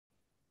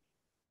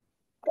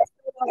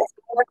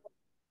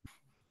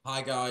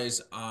Hi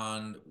guys,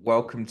 and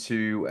welcome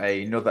to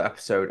another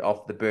episode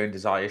of the Burn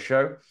Desire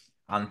Show.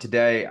 And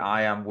today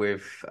I am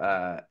with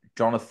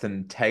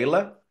Jonathan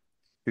Taylor,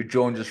 who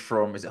joins us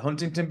from, is it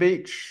Huntington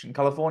Beach in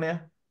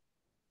California?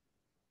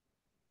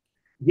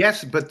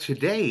 Yes, but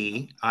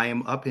today I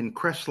am up in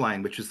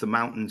Crestline, which is the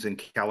mountains in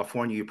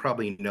California. You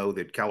probably know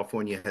that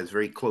California has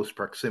very close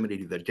proximity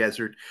to the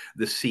desert,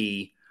 the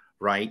sea,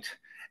 right,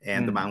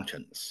 and the Mm,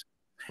 mountains.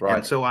 And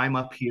right. so I'm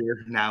up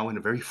here now in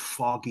a very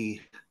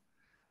foggy,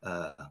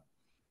 uh,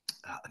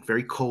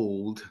 very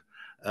cold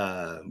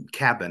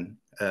cabin,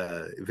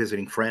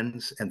 visiting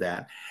friends and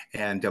that.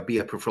 And I'll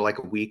be up for like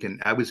a week. And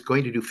I was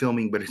going to do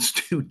filming, but it's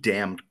too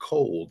damned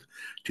cold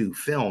to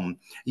film.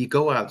 You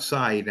go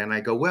outside, and I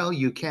go, well,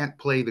 you can't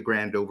play the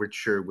Grand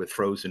Overture with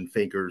frozen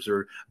fingers,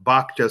 or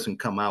Bach doesn't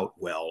come out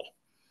well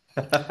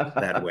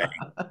that way.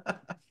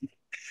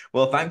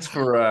 Well, thanks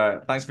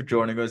for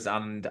joining us.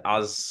 And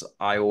as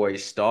I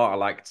always start, I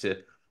like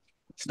to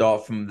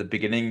start from the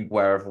beginning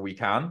wherever we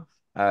can,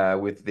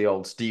 with the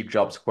old Steve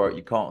Jobs quote,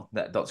 "You can't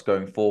connect dots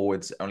going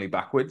forwards, only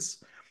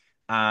backwards."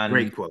 And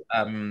Great quote.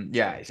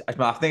 yeah,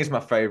 I think it's my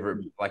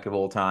favorite like of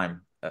all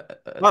time.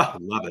 Oh,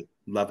 love it.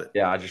 Love it.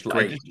 Yeah,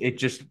 Great. it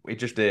just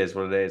is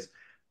what it is.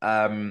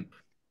 Um,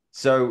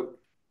 so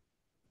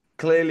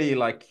clearly,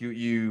 like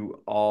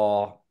you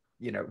are,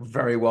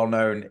 very well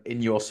known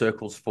in your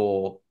circles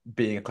for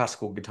being a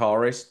classical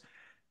guitarist.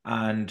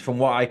 And from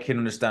what I can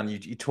understand,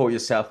 you taught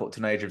yourself up to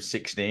an age of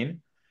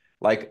 16.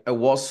 Like, at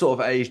what sort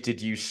of age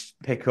did you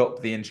pick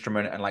up the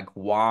instrument, and like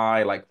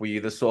why? Like, were you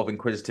the sort of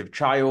inquisitive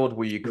child?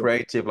 Were you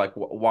creative? Like,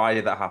 why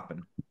did that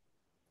happen?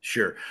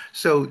 Sure.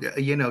 So,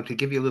 to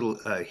give you a little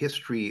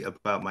history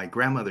about my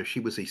grandmother, she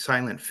was a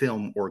silent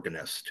film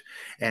organist,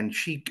 and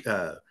she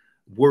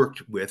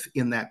worked with,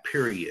 in that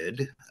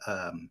period,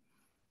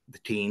 the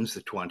teens,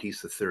 the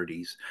 20s, the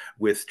 30s,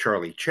 with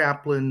Charlie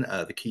Chaplin,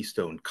 the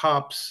Keystone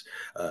Cops,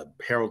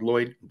 Harold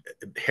Lloyd.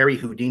 Harry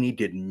Houdini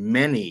did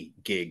many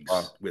gigs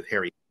Wow. with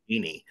Harry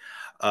Houdini.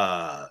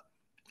 Uh,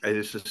 I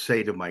used to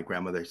say to my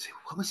grandmother, I'd say,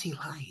 what was he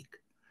like?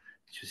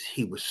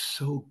 He was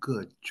so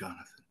good,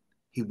 Jonathan.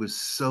 He was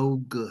so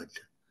good.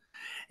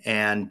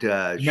 And You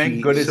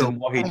meant good as so in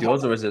what he I have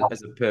does, or as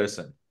a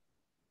person?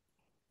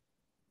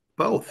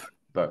 both.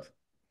 Both.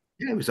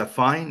 Yeah, he was a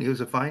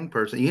fine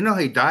person. You know,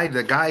 he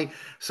died.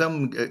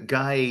 Some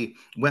guy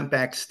went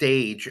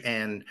backstage,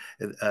 and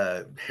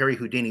Harry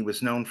Houdini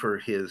was known for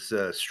his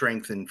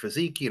strength and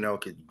physique.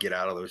 Could get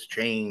out of those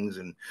chains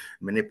and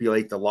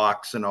manipulate the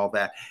locks and all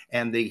that.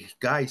 And the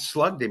guy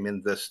slugged him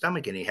in the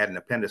stomach, and he had an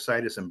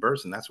appendicitis and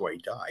burst, and that's why he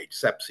died,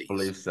 sepsis.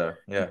 Believe so.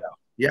 Yeah.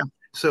 Yeah.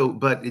 So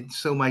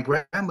my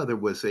grandmother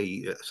was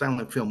a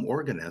silent film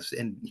organist,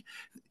 and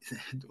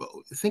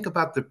think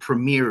about the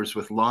premieres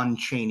with Lon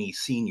Chaney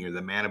Sr.,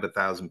 the Man of a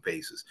Thousand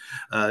Faces.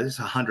 This is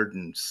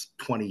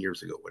 120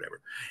 years ago,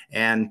 whatever.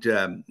 And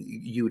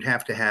you'd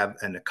have to have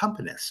an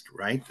accompanist,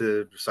 right?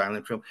 The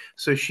silent film.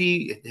 So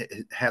she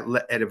had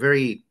a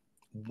very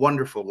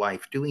wonderful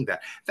life doing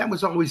that. That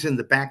was always in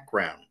the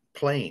background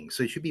playing.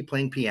 So she'd be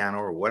playing piano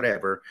or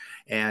whatever.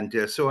 And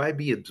so I'd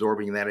be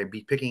absorbing that. I'd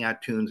be picking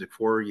out tunes at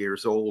 4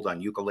 years old on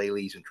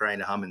ukuleles and trying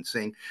to hum and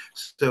sing.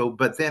 So,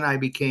 but then I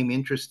became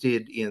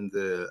interested in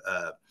the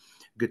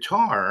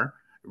guitar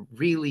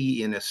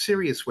really in a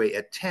serious way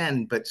at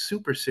 10, but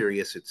super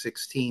serious at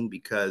 16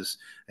 because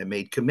I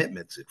made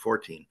commitments at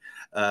 14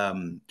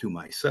 to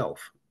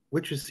myself,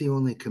 which is the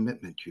only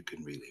commitment you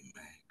can really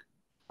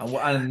make.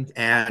 And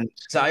And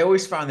so I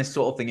always found this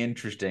sort of thing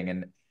interesting,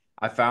 and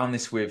I found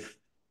this with,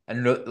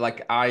 and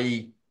like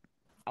I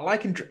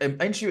like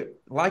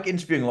like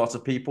interviewing lots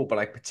of people, but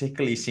I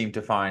particularly seem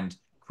to find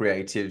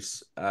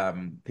creatives,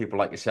 people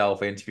like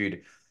yourself. I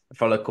interviewed a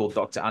fellow called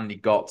Dr. Andy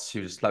Gotts,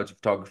 who's a celebrity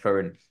photographer,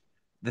 and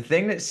the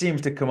thing that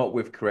seems to come up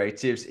with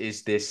creatives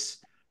is this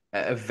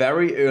at a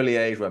very early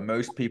age where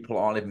most people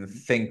aren't even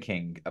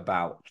thinking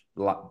about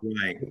like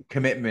right.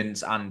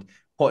 commitments and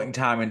putting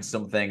time into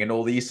something and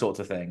all these sorts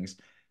of things.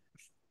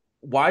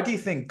 Why do you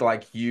think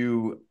like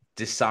you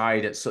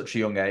decide at such a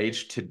young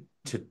age to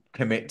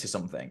commit to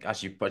something,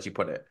 as you put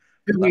it?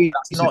 Like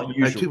that's not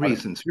usual, Two right?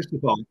 reasons. First of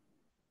all,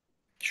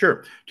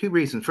 sure, two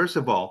reasons. First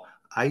of all,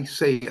 I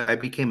say I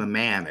became a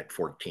man at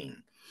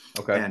 14,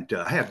 Okay. and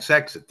I had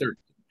sex at 13.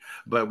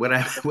 But what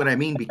I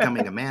mean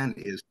becoming a man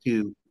is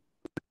to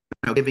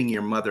giving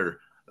your mother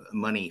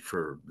money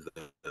for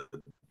the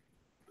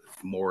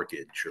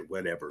mortgage or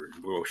whatever,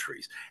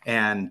 groceries.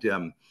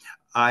 And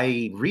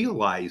I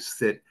realized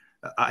that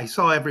I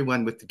saw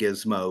everyone with the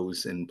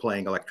gizmos and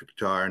playing electric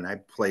guitar, and I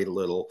played a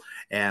little,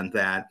 and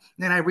that.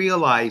 And I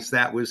realized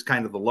that was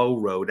kind of the low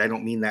road. I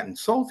don't mean that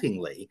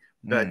insultingly,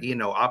 but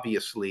Mm.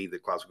 obviously the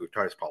classical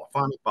guitar is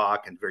polyphonic,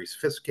 Bach, and very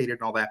sophisticated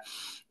and all that.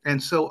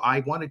 And so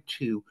I wanted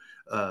to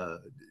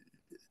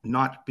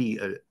not be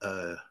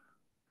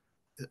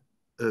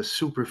a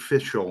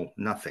superficial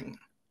nothing.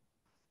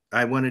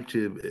 I wanted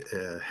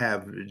to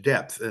have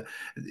depth.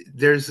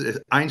 There's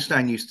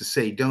Einstein used to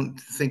say, "Don't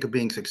think of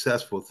being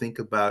successful. Think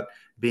about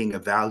being a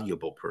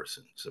valuable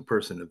person, so a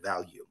person of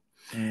value."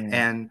 Mm.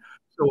 And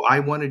so I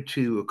wanted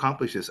to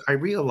accomplish this. I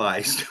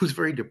realized it was a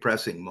very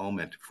depressing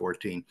moment at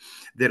 14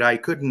 that I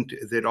couldn't,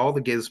 that all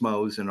the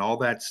gizmos and all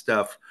that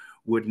stuff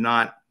would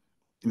not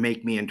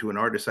make me into an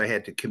artist. I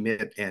had to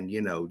commit and,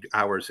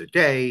 hours a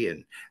day.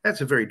 And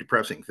that's a very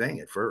depressing thing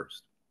at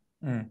first,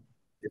 Mm.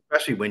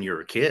 especially when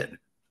you're a kid.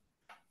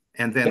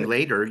 And then Yeah.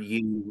 later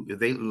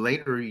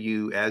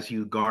you, as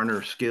you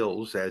garner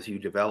skills, as you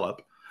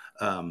develop,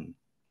 um,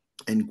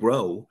 and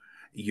grow,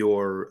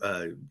 your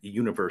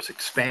universe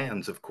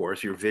expands, of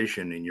course, your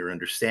vision and your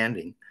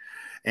understanding.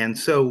 And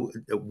so,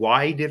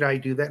 why did I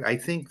do that? I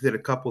think that a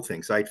couple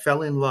things. I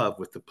fell in love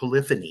with the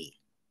polyphony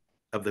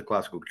of the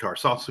classical guitar.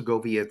 Saw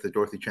Segovia at the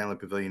Dorothy Chandler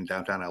Pavilion,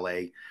 downtown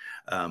LA,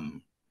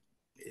 um,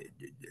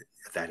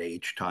 at that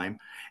age time,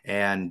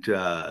 and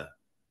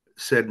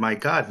said, "My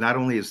God, not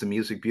only is the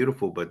music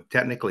beautiful, but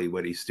technically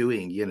what he's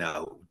doing,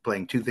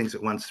 playing two things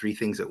at once, three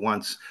things at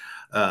once,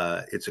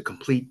 it's a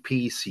complete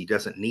piece. He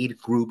doesn't need a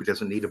group. He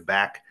doesn't need a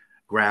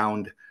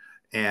background."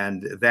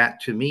 And that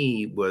to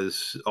me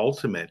was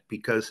ultimate,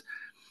 because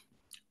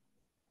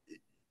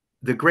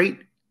the great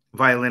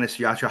violinist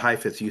Jascha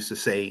Heifetz used to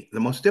say, the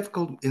most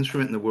difficult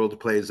instrument in the world to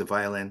play is the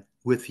violin,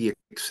 with the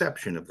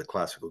exception of the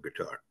classical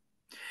guitar.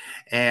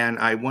 And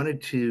I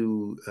wanted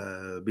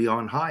to be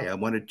on high. I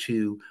wanted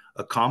to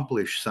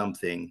accomplish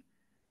something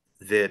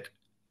that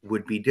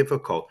would be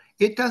difficult.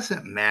 It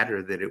doesn't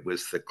matter that it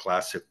was the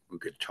classical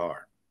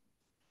guitar.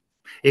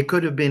 It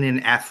could have been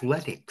in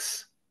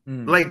athletics,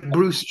 Mm. like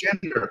Bruce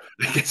Jenner.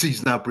 I guess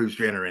he's not Bruce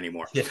Jenner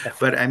anymore, Yeah.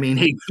 but I mean,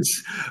 he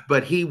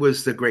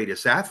was the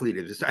greatest athlete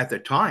at the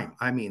time.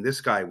 I mean, this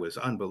guy was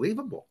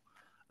unbelievable,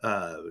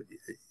 uh,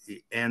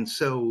 and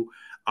so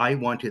I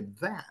wanted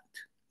that,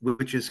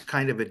 which is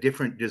kind of a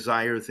different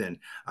desire than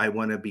I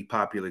want to be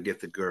popular, get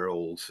the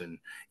girls, and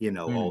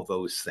all Mm.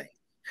 those things,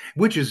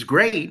 which is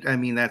great. I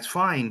mean, that's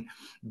fine,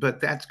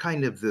 but that's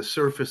kind of the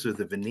surface or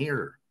the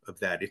veneer of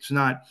that. It's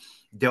not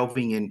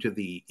delving into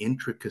the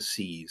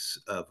intricacies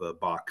of a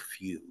Bach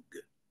fugue.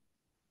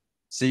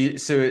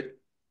 So at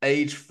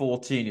age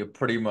 14, you're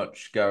pretty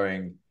much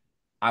going,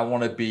 I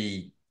want to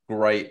be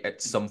great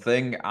at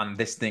something, and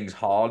this thing's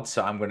hard,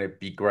 so I'm going to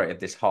be great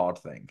at this hard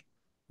thing.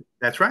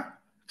 That's right.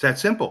 It's that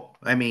simple.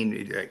 I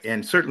mean,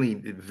 and certainly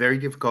very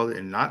difficult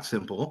and not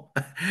simple,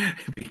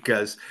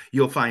 because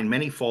you'll find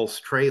many false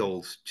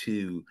trails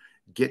to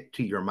get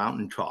to your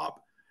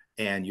mountaintop,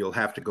 and you'll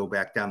have to go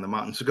back down the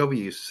mountain.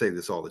 Segovia used to say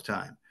this all the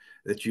time,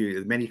 that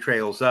you many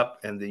trails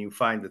up, and then you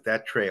find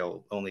that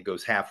trail only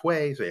goes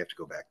halfway, so you have to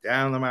go back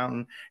down the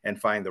mountain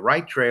and find the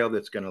right trail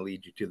that's going to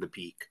lead you to the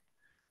peak,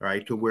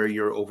 right, to where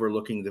you're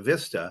overlooking the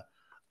vista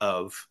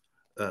of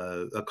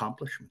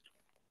accomplishment.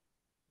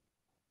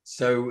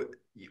 So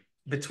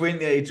between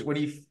the age when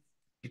you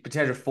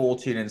potentially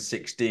 14 and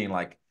 16,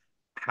 like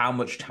how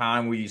much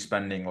time were you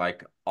spending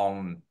like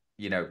on,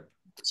 Six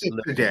a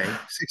learning? day,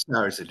 6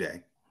 hours a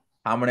day.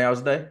 How many hours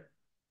a day?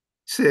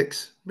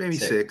 Six, maybe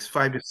Six. six,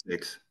 5 to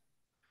 6.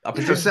 I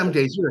presume, Some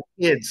days you're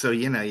a kid, so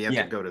you have to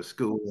yeah. go to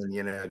school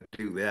and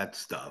do that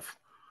stuff.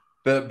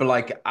 But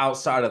like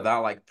outside of that,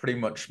 like pretty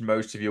much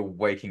most of your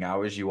waking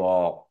hours you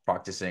are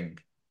practicing.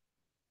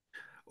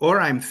 Or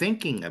I'm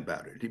thinking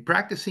about it.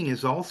 Practicing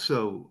is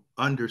also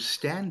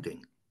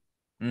understanding.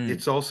 Mm,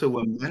 It's also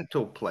a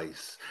mental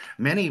place.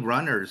 Many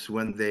runners,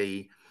 when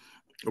they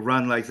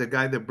run, like the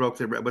guy that broke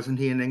the, wasn't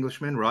he an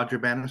Englishman, Roger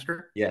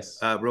Bannister, yes.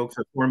 broke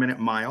the 4 minute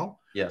mile.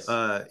 Yes.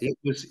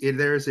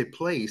 There's a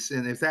place,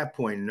 and at that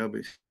point,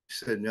 nobody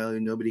said no,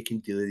 nobody can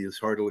do it. His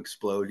heart will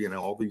explode,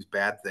 all these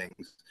bad things.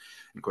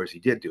 And of course, he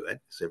did do it,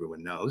 as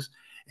everyone knows.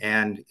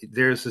 And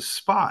there's a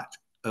spot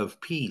of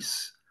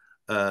peace.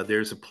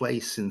 There's a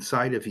place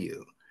inside of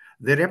you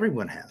that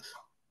everyone has,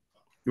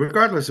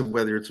 regardless of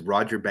whether it's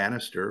Roger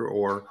Bannister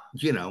or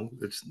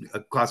it's a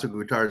classical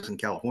guitarist in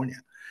California.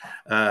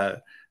 Uh,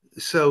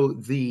 so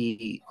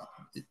the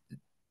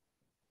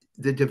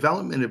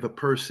development of a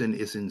person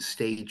is in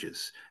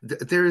stages.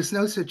 There is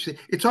no such thing.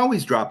 It's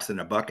always drops in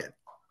a bucket.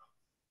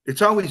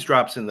 It's always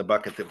drops in the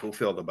bucket that will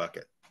fill the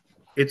bucket.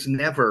 It's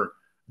never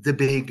the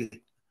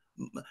big,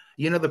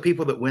 the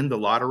people that win the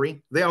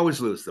lottery, they always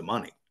lose the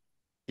money,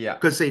 Yeah.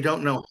 because they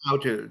don't know how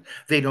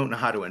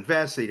to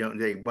invest.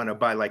 They want to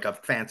buy like a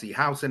fancy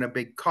house and a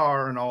big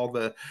car and all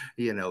the,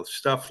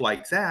 stuff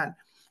like that.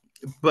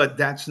 But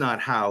that's not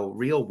how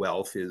real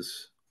wealth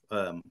is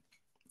um,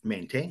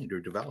 maintained or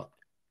developed.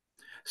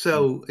 Mm.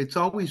 So it's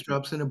always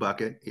drops in a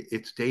bucket.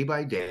 It's day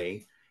by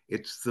day.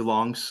 It's the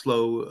long,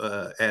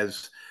 slow,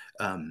 as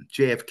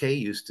JFK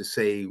used to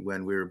say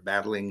when we were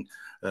battling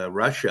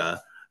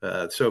Russia,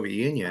 Soviet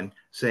Union,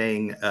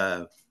 saying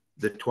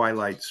the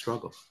twilight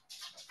struggle,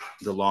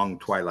 the long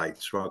twilight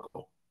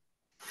struggle.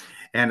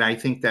 And I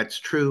think that's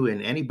true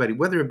in anybody,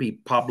 whether it be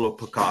Pablo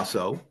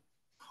Picasso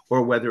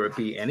or whether it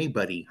be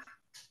anybody,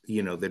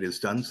 that has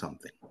done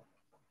something.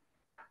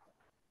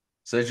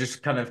 So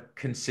just kind of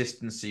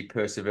consistency,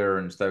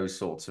 perseverance, those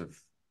sorts of.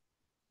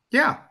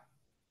 Yeah.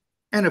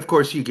 And of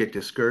course, you get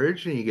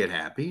discouraged and you get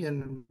happy,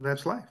 and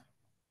that's life.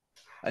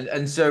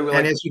 And so And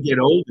like as you get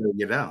older,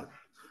 you don't.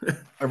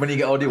 when you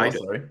get older, I what,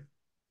 don't. sorry?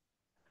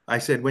 I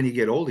said, when you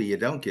get older, you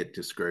don't get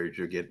discouraged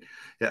or get.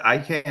 I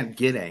can't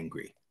get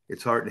angry.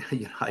 It's hard.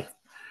 You know, I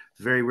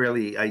very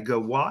rarely I go,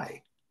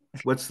 why?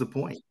 What's the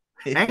point?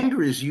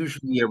 Anger is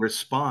usually a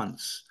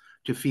response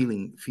to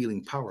feeling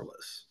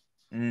powerless.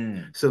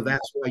 Mm, So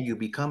that's why you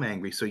become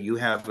angry. So you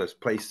have a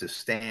place to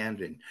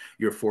stand and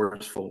you're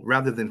forceful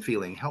rather than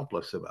feeling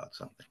helpless about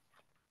something.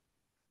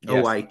 Oh,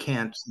 yes. I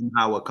can't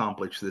somehow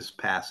accomplish this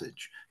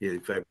passage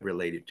if I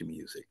relate it to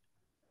music.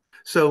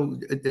 So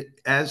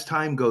as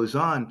time goes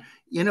on,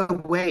 in a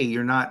way,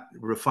 you're not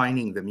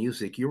refining the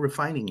music, you're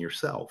refining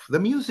yourself. The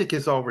music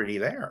is already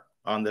there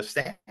on the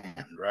stand,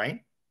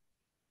 right?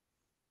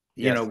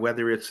 You know, Yes.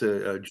 whether it's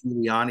a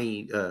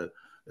Giuliani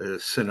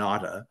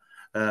sonata,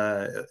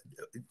 uh,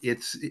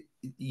 it's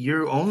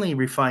you're only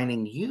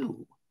refining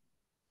you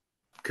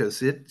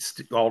because it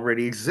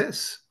already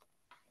exists.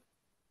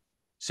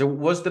 So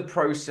was the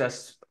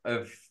process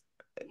of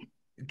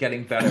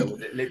getting better?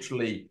 Was it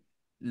literally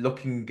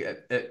looking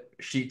at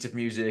sheets of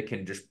music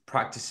and just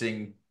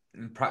practicing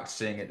and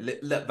practicing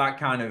it, that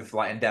kind of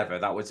like endeavor?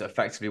 That was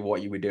effectively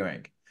what you were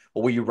doing,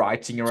 or were you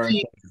writing your own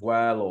See, things as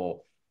well?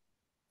 Or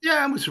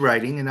yeah, I was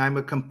writing, and I'm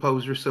a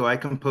composer, so I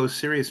compose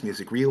serious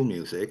music, real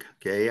music.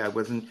 Okay, I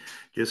wasn't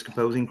just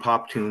composing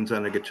pop tunes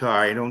on a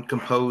guitar. I don't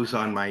compose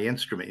on my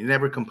instrument. You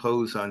never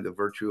compose on the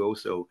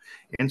virtuoso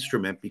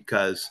instrument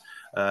because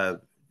uh,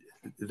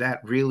 that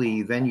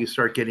really then you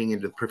start getting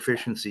into the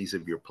proficiencies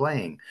of your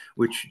playing,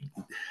 which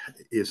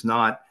is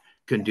not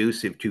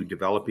conducive to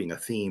developing a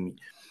theme.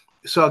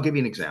 So I'll give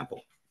you an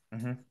example.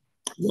 Mhm.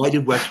 Why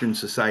did Western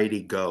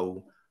society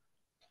go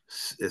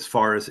as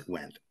far as it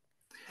went?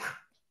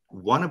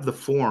 One of the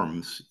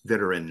forms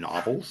that are in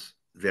novels,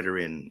 that are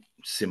in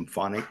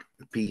symphonic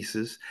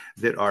pieces,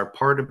 that are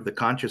part of the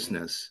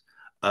consciousness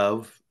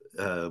of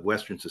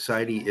Western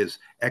society is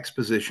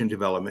exposition,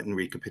 development, and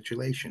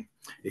recapitulation.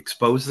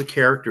 Expose the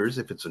characters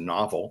if it's a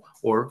novel,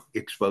 or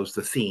expose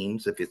the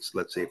themes if it's,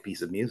 let's say, a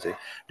piece of music.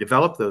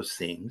 Develop those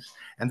themes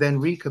and then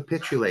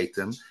recapitulate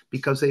them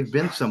because they've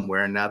been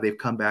somewhere and now they've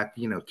come back,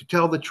 you know, to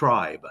tell the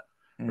tribe,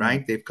 Mm.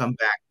 right? They've come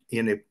back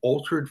in an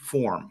altered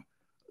form,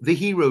 the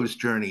hero's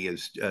journey,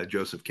 as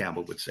Joseph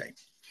Campbell would say.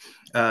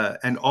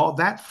 And all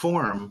that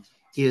form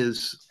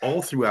is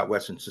all throughout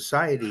Western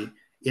society,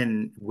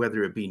 in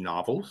whether it be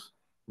novels,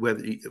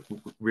 whether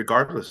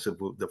regardless of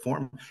the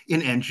form,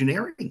 in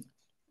engineering,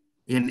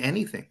 in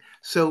anything.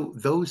 So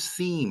those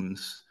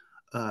themes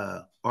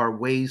are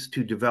ways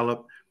to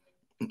develop.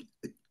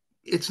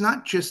 It's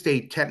not just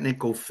a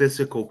technical,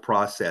 physical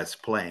process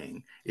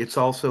playing. It's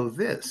also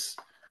this.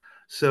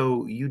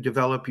 So you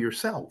develop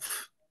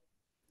yourself.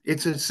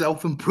 It's a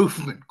self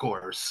improvement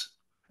course,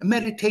 a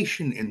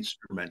meditation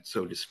instrument,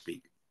 so to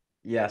speak.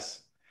 Yes.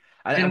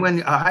 And And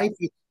when I,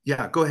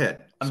 yeah, go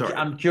ahead. Sorry.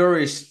 I'm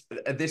curious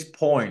at this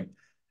point.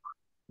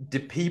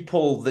 Did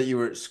people that you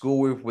were at school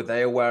with, were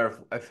they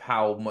aware of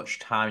how much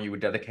time you were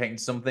dedicating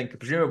to something? 'Cause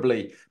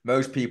presumably,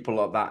 most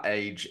people at that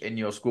age in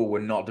your school were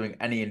not doing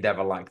any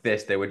endeavor like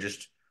this. They were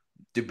just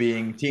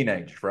being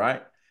teenagers,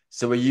 right?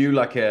 So were you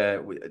like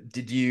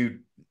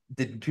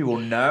did people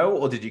know,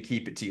 or did you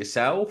keep it to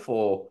yourself,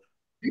 or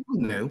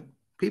People knew.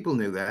 People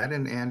knew that,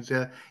 and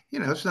you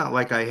know, it's not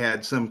like I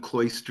had some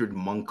cloistered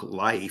monk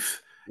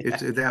life. yeah.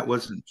 It's that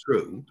wasn't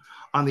true.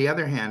 On the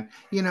other hand,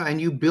 you know, and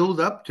you build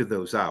up to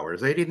those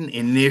hours. I didn't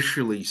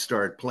initially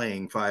start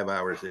playing 5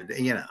 hours a day,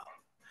 you know,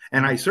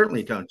 and I Mhm.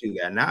 certainly don't do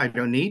that now. I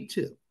don't need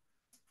to.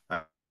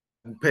 I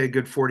play a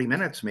good 40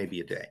 minutes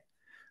maybe a day,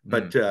 Mm.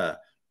 but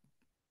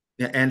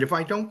and if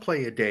I don't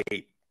play a day,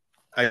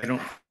 I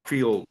don't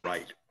feel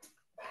right.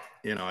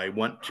 You know, I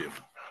want to.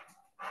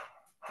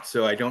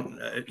 So I don't.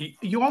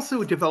 You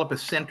also develop a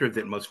center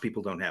that most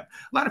people don't have.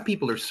 A lot of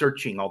people are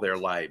searching all their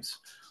lives.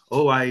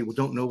 Oh, I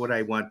don't know what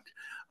I want.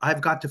 I've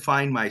got to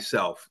find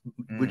myself,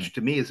 Mm. which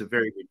to me is a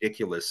very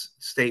ridiculous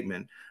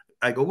statement.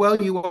 I go,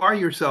 well, you are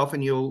yourself,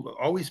 and you'll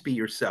always be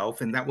yourself,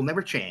 and that will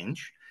never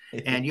change.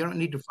 And you don't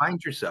need to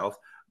find yourself.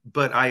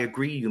 But I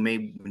agree, you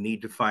may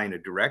need to find a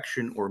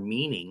direction or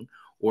meaning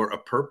or a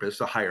purpose,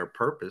 a higher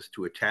purpose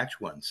to attach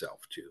oneself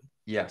to.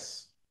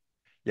 Yes.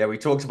 Yeah, we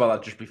talked about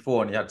that just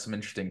before, and you had some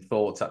interesting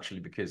thoughts actually,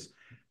 because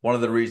one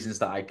of the reasons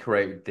that I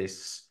created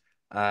this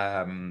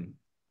um,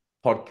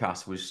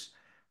 podcast was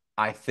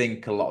I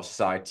think a lot of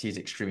society is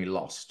extremely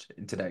lost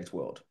in today's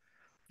world.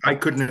 I Of,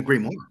 couldn't agree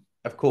more.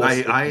 of course, I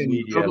social am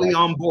media, totally like,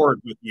 on board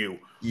with you.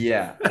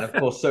 yeah, and of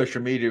course,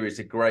 social media is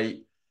a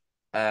great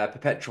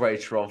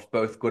perpetuator of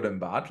both good and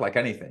bad, like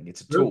anything.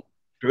 It's a Good. tool,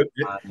 Good.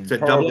 It's and a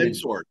double-edged probably,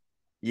 sword.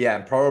 yeah,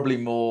 and probably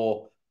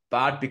more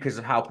bad because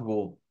of how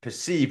people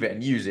perceive it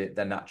and use it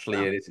than actually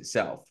Yeah. it is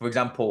itself. For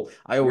example,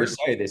 I always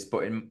Sure. say this,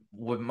 but in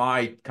with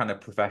my kind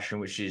of profession,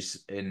 which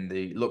is in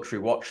the luxury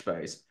watch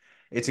space,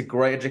 it's a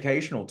great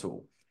educational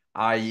tool.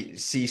 I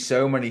see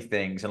so many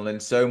things and learn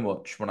so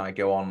much when I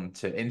go on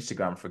to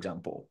Instagram, for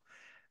example.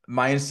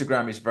 My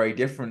Instagram is very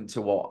different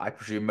to what I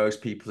presume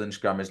most people's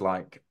Instagram is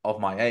like of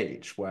my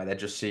age, where they're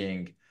just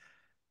seeing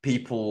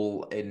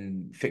people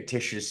in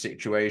fictitious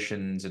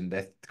situations and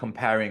they're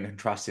comparing and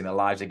contrasting their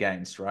lives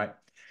against, right?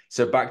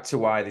 So back to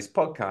why this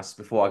podcast,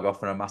 before I go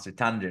off on a massive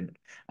tangent,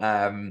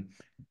 um,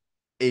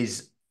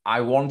 is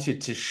I wanted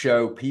to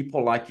show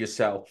people like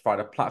yourself, provide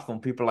a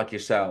platform, people like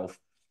yourself,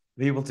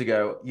 people to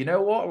go, you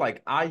know what,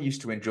 like I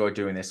used to enjoy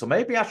doing this, or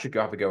maybe I should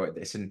go have a go at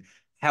this and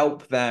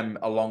help them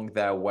along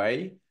their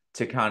way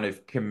to kind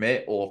of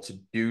commit or to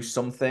do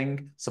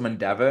something, some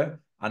endeavor,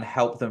 and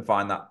help them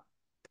find that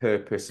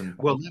purpose and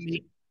Well,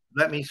 point.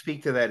 let me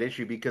speak to that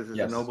issue because it's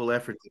a Yes. noble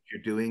effort that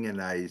you're doing,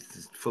 and I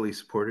fully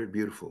support it.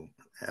 Beautiful.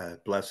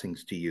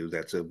 Blessings to you.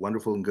 That's a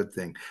wonderful and good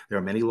thing. There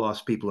are many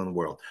lost people in the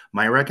world.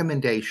 My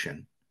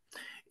recommendation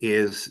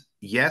is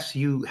yes,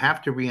 you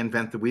have to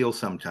reinvent the wheel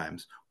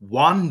sometimes.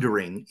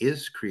 Wandering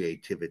is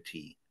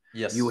creativity.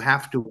 You Yes.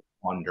 have to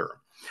wander.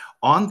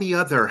 On the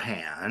other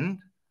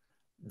hand,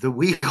 the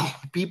wheel,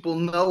 people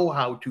know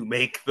how to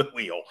make the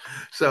wheel.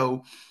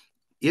 So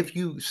if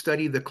you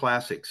study the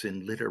classics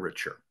in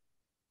literature,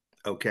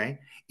 okay,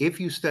 if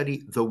you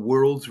study the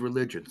world's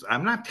religions,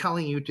 I'm not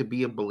telling you to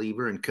be a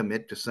believer and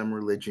commit to some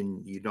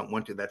religion you don't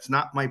want to. That's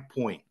not my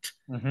point.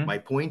 My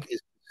Hmm. point is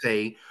to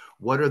say,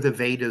 what are the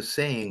Vedas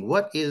saying?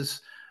 What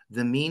is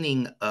the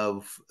meaning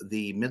of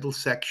the middle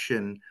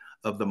section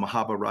of the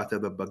Mahabharata,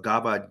 the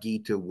Bhagavad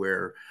Gita,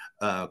 where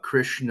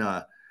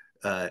Krishna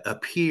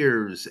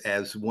appears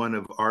as one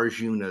of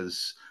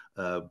Arjuna's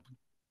uh,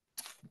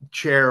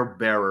 chair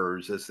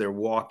bearers as they're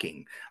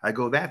walking? I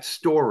go, that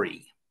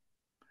story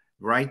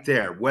right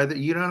there. Whether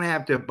you don't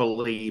have to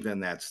believe in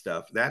that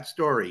stuff, that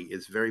story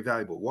is very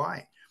valuable.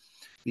 Why?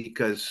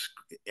 Because,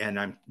 and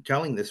I'm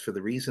telling this for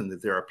the reason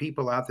that there are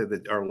people out there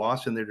that are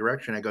lost in their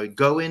direction. I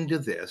go into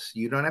this.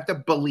 You don't have to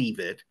believe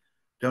it,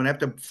 don't have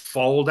to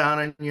fall down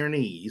on your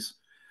knees,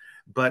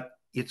 but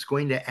it's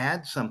going to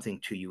add something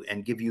to you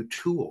and give you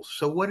tools.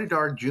 So, what did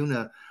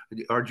Arjuna?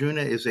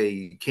 Arjuna is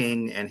a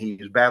king and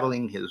he's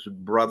battling his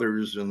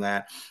brothers and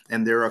that,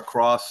 and they're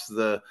across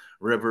the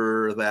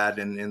river that,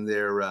 and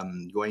they're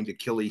going to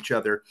kill each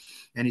other.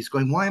 And he's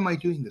going, why am I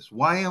doing this?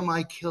 Why am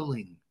I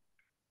killing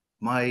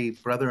my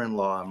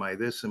brother-in-law? Am I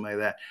this? Am I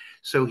that?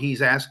 So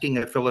he's asking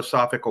a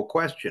philosophical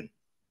question.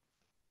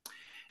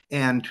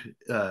 And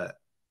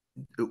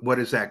what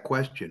is that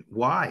question?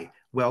 Why?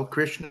 Well,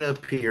 Krishna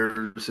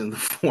appears in the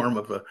form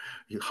of a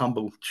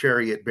humble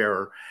chariot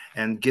bearer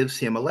and gives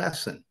him a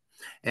lesson.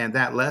 And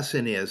that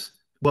lesson is,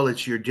 well,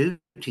 it's your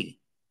duty.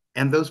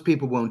 And those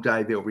people won't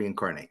die, they'll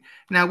reincarnate.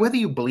 Now, whether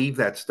you believe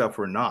that stuff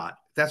or not,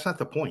 that's not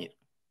the point.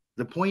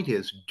 The point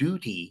is,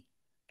 duty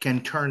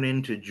can turn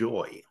into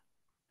joy,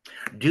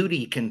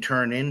 duty can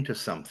turn into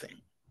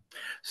something.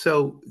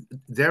 So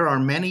there are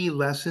many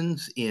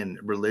lessons in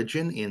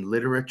religion, in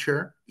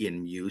literature,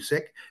 in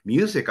music.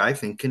 Music, I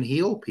think, can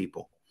heal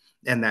people.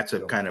 And that's a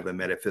Sure. kind of a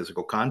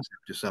metaphysical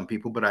concept to some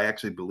people, but I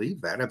actually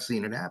believe that. I've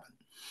seen it happen.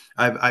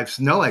 I've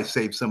know I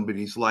saved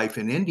somebody's life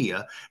in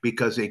India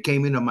because they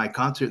came into my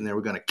concert and they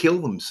were going to kill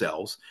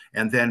themselves.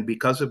 And then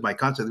because of my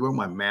concert, they were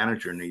my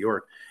manager in New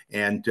York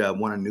and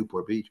one in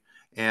Newport Beach.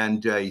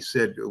 And he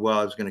said, well,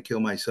 I was going to kill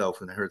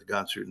myself and I heard the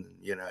concert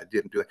and, I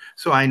didn't do it.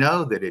 So I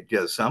know that it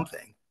does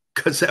something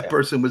because that Yeah.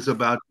 person was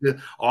about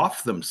to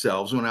off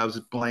themselves when I was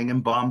playing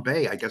in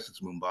Bombay. I guess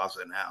it's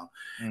Mombasa now.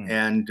 Mm.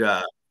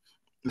 And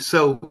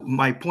so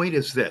my point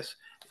is this.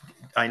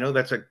 I know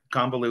that's a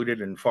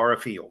convoluted and far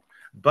afield,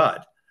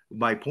 but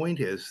my point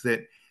is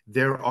that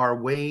there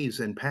are ways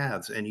and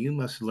paths, and you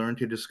must learn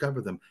to discover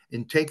them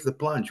and take the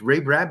plunge. Ray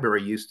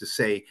Bradbury used to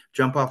say,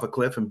 jump off a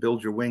cliff and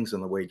build your wings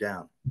on the way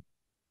down.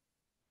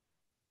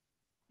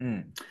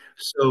 Mm.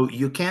 So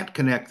you can't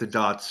connect the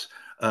dots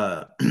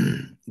uh,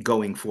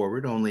 going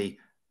forward, only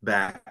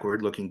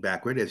backward, looking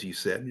backward, as you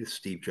said, is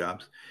Steve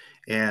Jobs.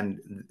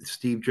 And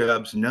Steve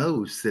Jobs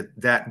knows that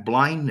that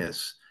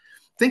blindness.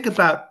 Think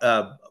about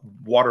a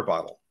water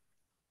bottle.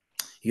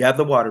 You have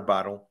the water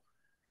bottle.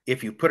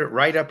 If you put it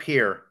right up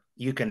here,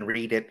 you can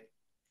read it.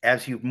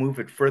 As you move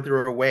it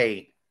further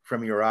away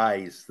from your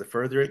eyes, the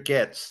further it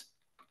gets,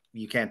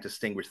 you can't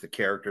distinguish the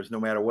characters, no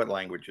matter what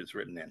language it's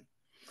written in.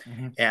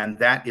 Hmm. And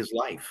that is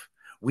life.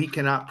 We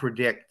cannot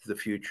predict the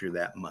future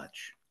that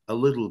much. A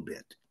little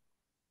bit,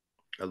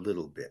 a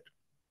little bit.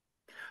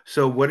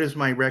 So, what is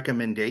my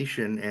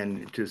recommendation?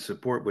 And to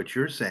support what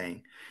you're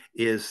saying,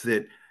 is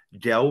that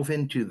delve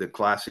into the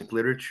classic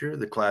literature,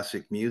 the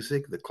classic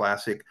music, the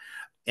classic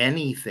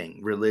anything,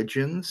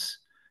 religions.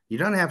 You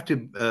don't have to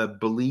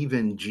believe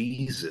in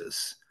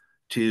Jesus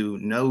to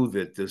know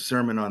that the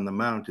Sermon on the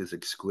Mount is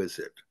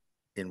exquisite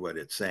in what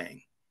it's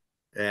saying,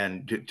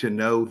 and to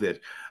know that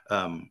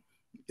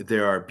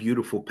there are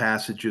beautiful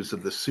passages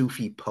of the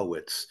Sufi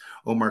poets.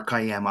 Omar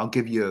Khayyam, I'll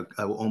give you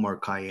a Omar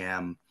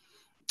Khayyam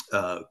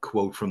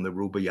quote from the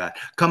Rubaiyat.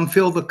 Come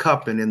fill the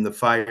cup, and in the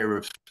fire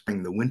of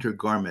spring, the winter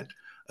garment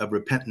of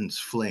repentance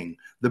fling.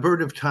 The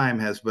bird of time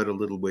has but a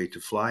little way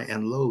to fly,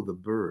 and lo, the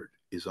bird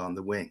is on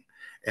the wing.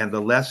 And the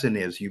lesson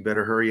is you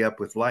better hurry up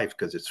with life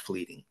because it's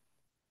fleeting.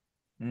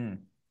 Mm.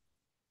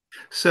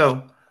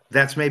 So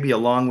that's maybe a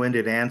long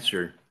winded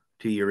answer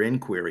to your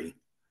inquiry.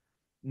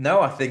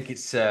 No, I think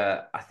it's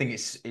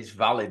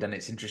valid and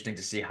it's interesting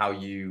to see how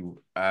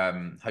you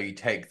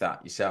take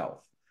that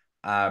yourself.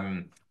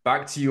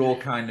 back to your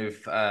kind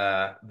of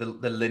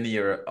the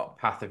linear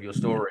path of your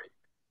story.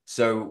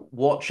 So,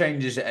 what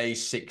changes at age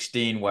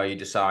 16 where you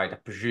decide, I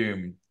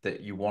presume,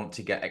 that you want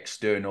to get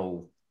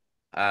external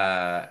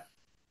uh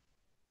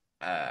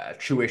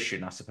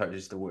tuition, I suppose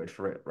is the word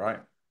for it, right?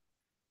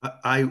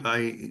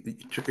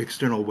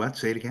 External what?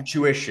 Say it again.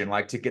 Tuition,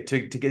 like to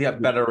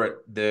get better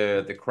at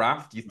the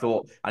craft. You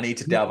thought I need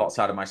to delve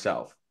outside of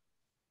myself.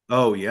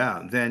 Oh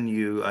yeah. Then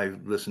I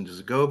listened to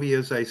Segovia,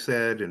 as I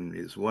said, and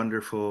is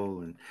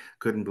wonderful, and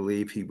couldn't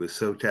believe he was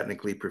so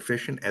technically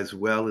proficient, as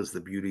well as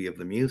the beauty of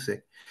the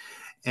music.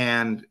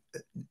 And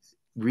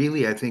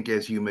really, I think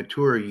as you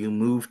mature, you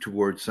move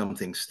towards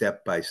something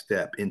step by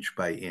step, inch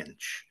by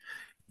inch.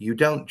 You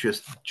don't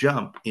just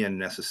jump in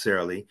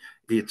necessarily.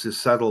 It's a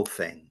subtle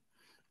thing.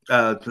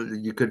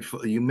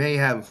 You may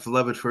have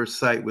love at first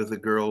sight with a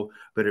girl,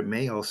 but it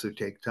may also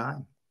take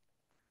time,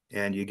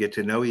 and you get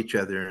to know each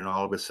other, and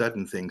all of a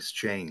sudden things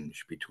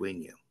change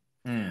between you.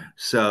 Mm,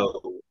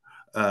 So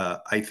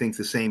I think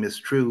the same is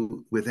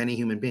true with any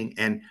human being.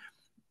 And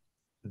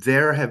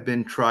there have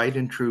been tried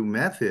and true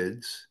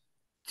methods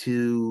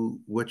to,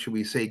 what should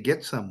we say,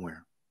 get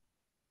somewhere.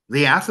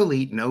 The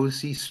athlete knows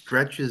he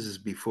stretches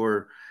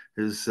before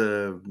his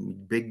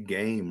big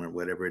game or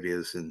whatever it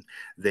is, and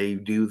they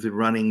do the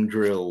running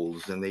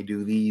drills and they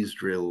do these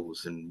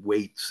drills and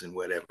weights and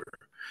whatever.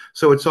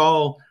 So it's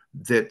all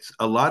that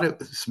a lot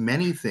of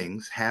many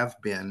things have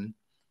been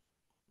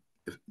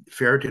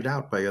ferreted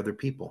out by other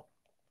people.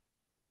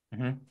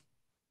 mhm.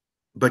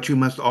 But you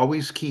must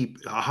always keep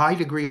a high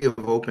degree of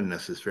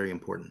openness is very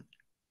important.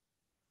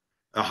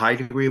 A high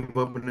degree of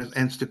openness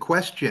and to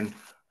question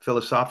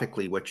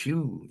philosophically what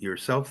you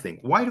yourself think.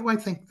 Why do I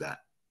think that?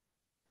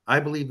 I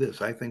believe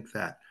this, I think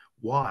that.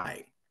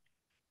 Why?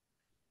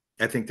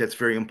 I think that's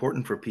very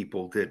important for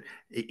people that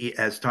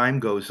as time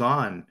goes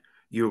on,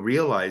 you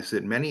realize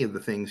that many of the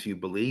things you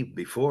believed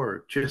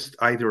before just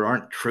either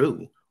aren't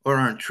true or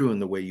aren't true in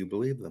the way you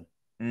believe them.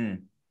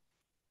 Mm.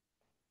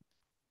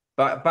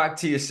 Back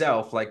to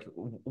yourself, like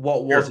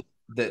what was Sure.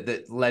 it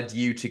that led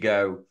you to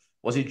go?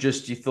 Was it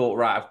just you thought,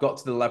 right, I've got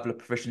to the level of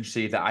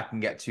proficiency that I can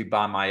get to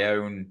by my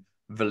own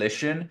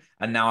volition,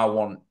 and now I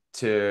want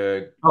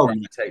to Oh,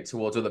 gravitate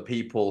towards other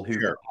people who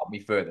can sure. help me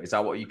further? Is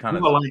that what you kind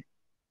of? Well,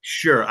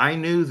 sure. I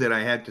knew that I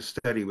had to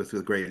study with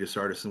the greatest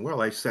artists in the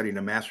world. I studied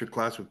a master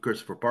class with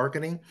Christopher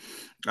Parkening.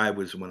 I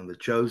was one of the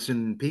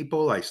chosen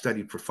people. I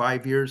studied for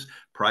 5 years,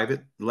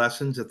 private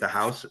lessons at the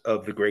house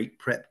of the great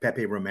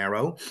Pepe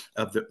Romero,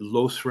 of the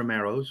Los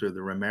Romeros, or the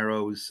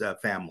Romeros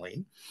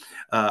family.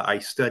 I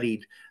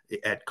studied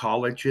at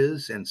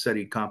colleges and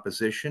studied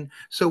composition.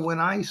 So when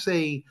I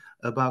say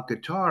about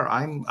guitar,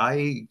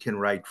 I can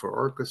write for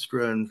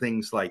orchestra and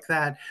things like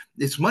that.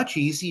 It's much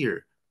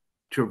easier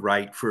to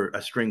write for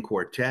a string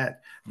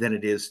quartet than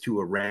it is to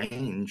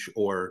arrange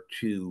or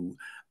to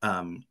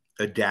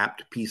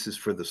adapt pieces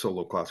for the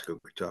solo classical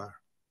guitar.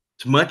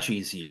 It's much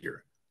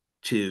easier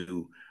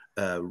to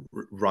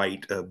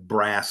write a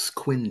brass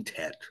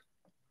quintet.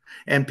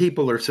 And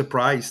people are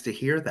surprised to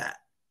hear that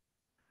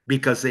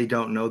because they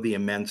don't know the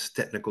immense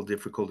technical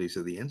difficulties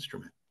of the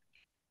instrument.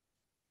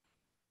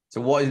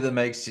 So what is it that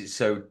makes it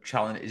so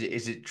challenging?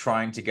 Is it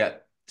trying to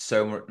get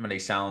so many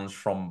sounds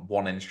from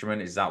one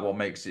instrument? Is that what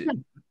makes it?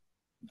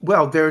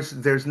 Well, there's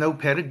no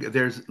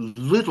there's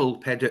little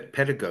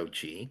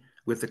pedagogy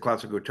with the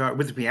classical guitar.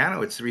 With the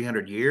piano, it's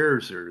 300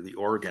 years, or the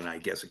organ, I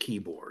guess, a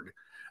keyboard.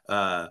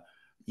 Uh,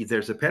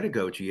 there's a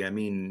pedagogy. I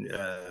mean,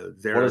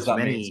 What does there's that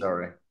mean? many.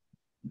 Sorry.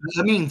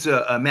 That means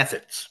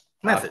methods.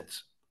 Uh,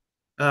 Methods.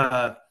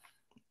 Uh,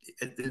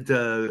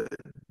 the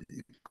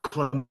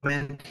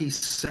Clementi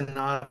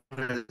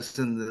sonatas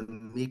and the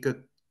Mika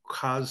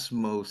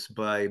Cosmos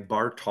by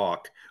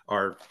Bartok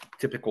are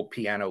typical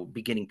piano,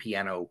 beginning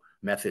piano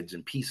methods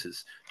and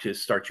pieces to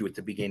start you at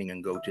the beginning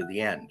and go to the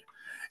end.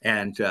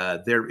 And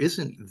there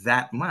isn't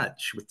that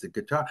much with the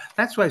guitar.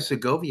 That's why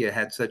Segovia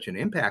had such an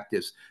impact.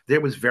 Is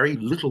there was very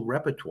little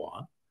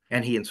repertoire,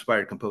 and he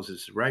inspired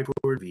composers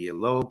Ryford,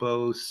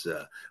 Villalobos,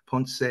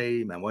 Ponce,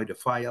 Manuel de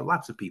Falla,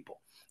 lots of people.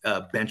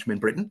 Benjamin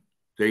Britten.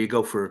 There you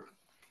go for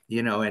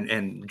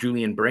and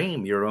Julian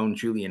Bream, your own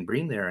Julian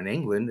Bream there in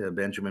England.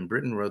 Benjamin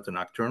Britten wrote the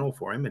Nocturnal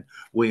for him, and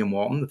William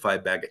Walton, the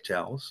Five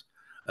Bagatelles,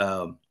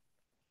 um,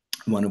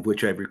 one of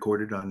which I've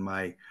recorded on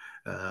my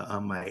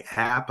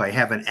app. I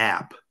have an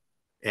app,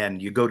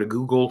 and you go to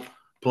Google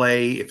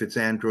Play if it's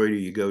Android, or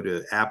you go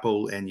to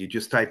Apple and you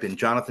just type in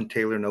Jonathan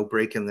Taylor, no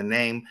break in the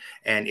name,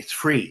 and it's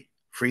free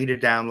to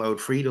download,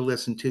 free to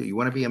listen to. You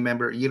want to be a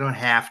member? You don't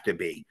have to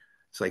be.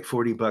 It's like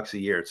 $40 a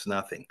year. It's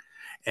nothing.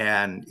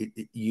 And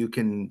you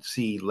can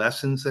see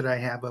lessons that I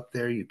have up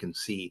there. You can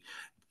see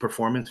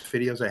performance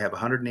videos. I have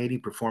 180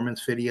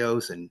 performance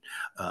videos and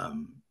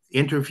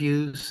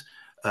interviews,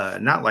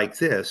 not like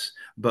this,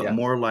 but yeah.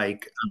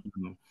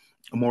 um,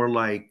 more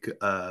like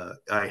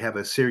I have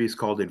a series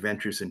called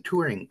Adventures in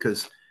Touring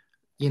because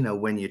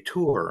when you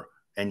tour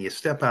and you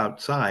step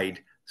outside,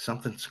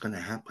 something's going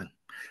to happen.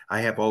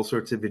 I have all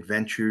sorts of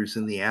adventures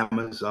in the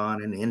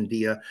Amazon and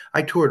India.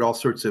 I toured all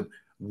sorts of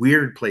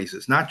weird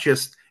places, not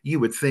just you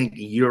would think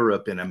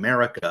Europe and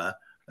America,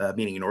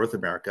 meaning North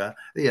America.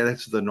 Yeah,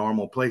 that's the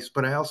normal place.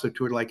 But I also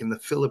toured like in the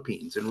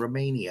Philippines and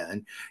Romania,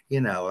 and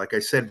like I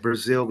said,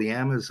 Brazil, the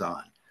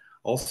Amazon,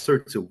 all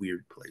sorts of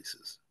weird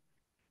places.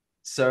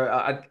 So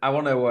I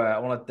want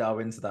to delve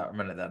into that a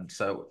minute then.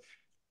 So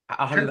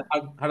Sure.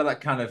 how did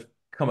that kind of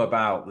come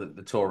about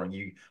the touring?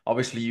 You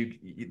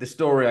obviously the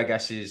story I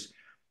guess is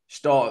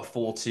start at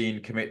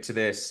 14, commit to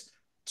this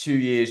 2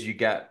 years, you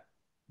get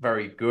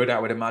very good, I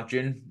would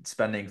imagine,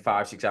 spending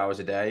 5 6 hours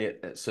a day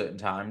at certain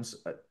times,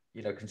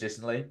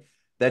 consistently.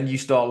 Then you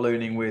start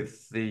learning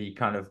with the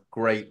kind of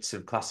greats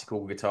of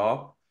classical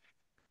guitar.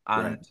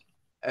 And Right.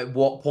 at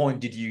what point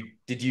did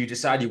you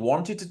decide you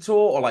wanted to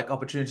tour, or like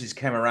opportunities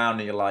came around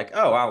and you're like,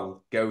 oh,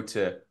 I'll go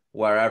to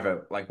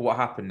wherever? Like what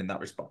happened in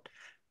that respect?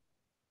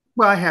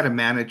 Well, I had a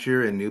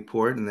manager in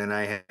Newport, and then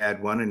I had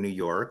one in New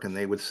York, and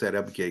they would set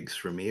up gigs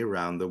for me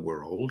around the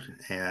world.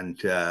 And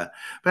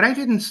but I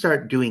didn't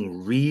start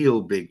doing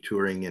real big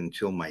touring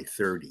until my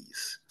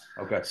 30s.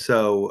 Okay.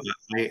 So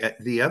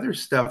the other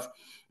stuff,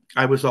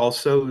 I was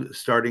also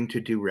starting to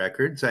do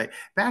records. I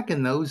back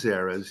in those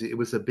eras, it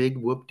was a big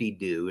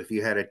whoop-de-doo if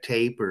you had a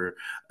tape or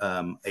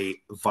a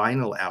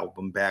vinyl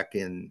album back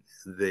in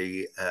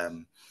the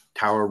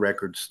Tower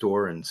Record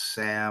store and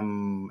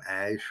Sam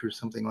Ash or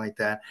something like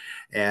that,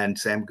 and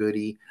Sam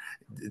Goody.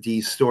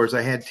 These stores,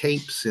 I had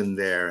tapes in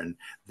there, and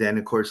then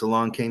of course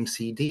along came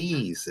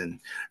CDs, and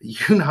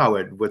you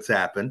know what's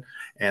happened,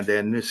 and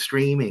then the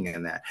streaming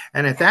and that.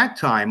 And at that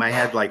time, I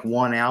had like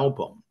one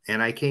album,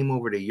 and I came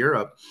over to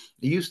Europe.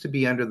 It used to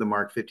be under the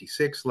Mark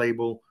 56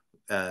 label.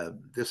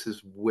 This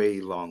is way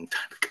long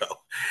time ago.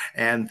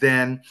 And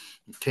then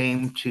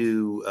came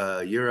to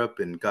Europe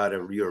and got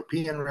a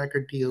European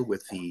record deal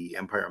with the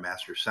Empire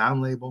Master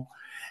Sound label.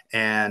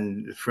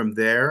 And from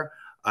there,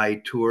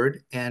 I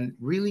toured and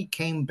really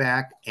came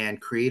back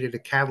and created a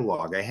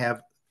catalog. I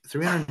have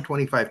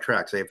 325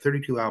 tracks. I have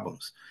 32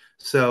 albums.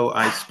 So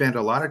I spent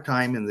a lot of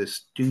time in the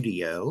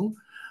studio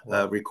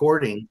Wow.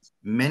 recording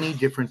many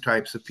different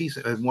types of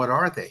pieces. And what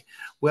are they?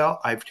 Well,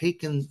 I've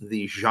taken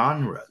the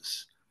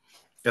genres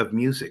of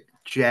music.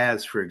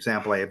 Jazz, for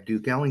example, I have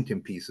Duke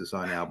Ellington pieces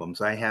on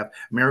albums. I have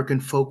American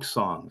folk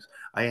songs.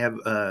 I have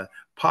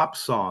pop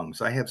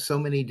songs. I have so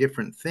many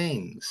different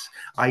things.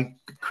 I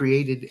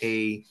created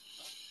a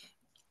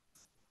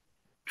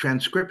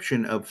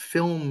transcription of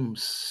film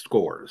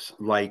scores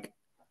like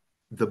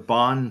the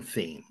Bond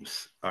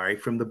themes, all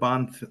right, from the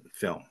Bond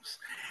films,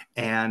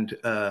 and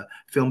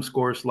film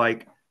scores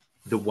like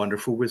The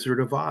Wonderful Wizard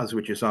of Oz,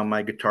 which is on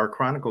my Guitar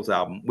Chronicles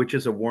album, which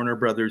is a Warner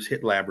Brothers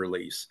Hit Lab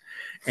release.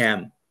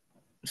 And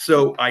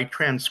so I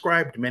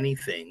transcribed many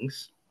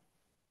things,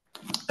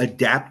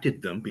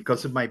 adapted them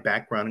because of my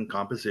background in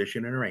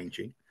composition and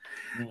arranging,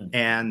 Mm.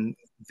 and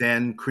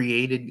then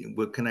created,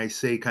 what can I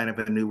say, kind of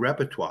a new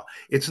repertoire.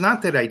 It's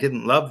not that I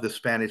didn't love the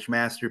Spanish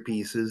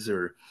masterpieces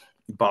or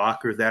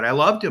Bach or that. I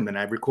loved them and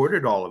I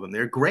recorded all of them.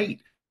 They're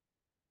great.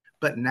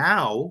 But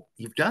now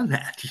you've done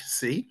that, you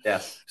see?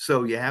 Yes.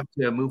 So you have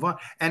to move on.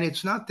 And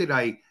it's not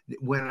that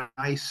when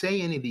I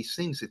say any of these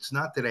things, it's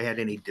not that I had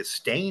any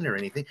disdain or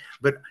anything,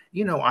 but,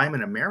 I'm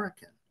an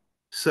American.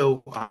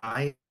 So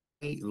I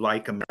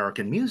like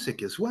American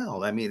music as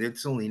well. I mean,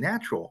 it's only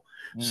natural.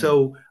 Mm.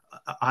 So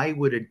I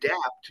would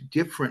adapt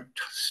different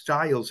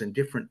styles and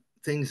different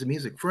things of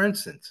music. For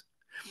instance,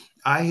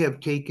 I have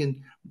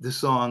taken the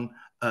song,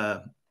 uh,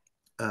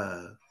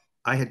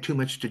 I had too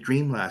much to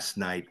dream last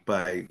night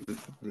by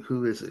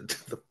who is it?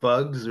 The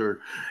Bugs so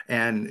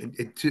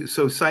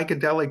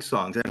psychedelic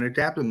songs and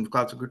adapt them to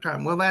classical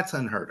time. Well, that's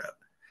unheard of.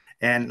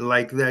 And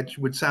like that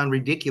would sound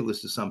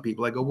ridiculous to some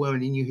people. I go, well,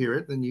 then you hear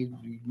it, then you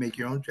make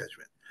your own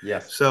judgment.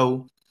 Yes.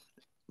 So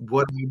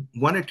what I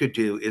wanted to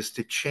do is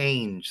to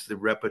change the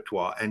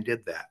repertoire and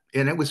did that.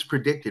 And it was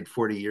predicted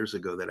 40 years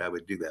ago that I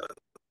would do that.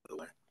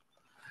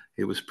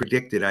 It was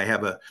predicted.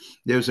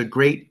 There's a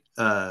great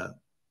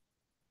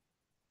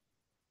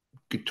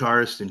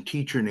guitarist and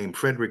teacher named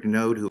Frederick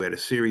Node who had a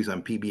series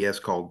on PBS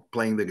called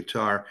Playing the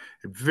Guitar,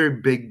 a very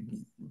big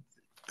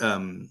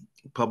um,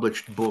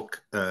 published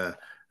book,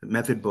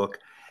 method book,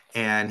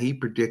 and he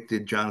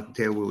predicted Jonathan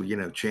Taylor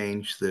will,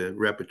 change the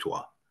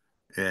repertoire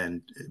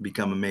and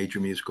become a major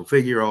musical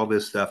figure, all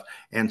this stuff.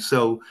 And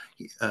so,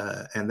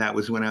 and that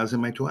was when I was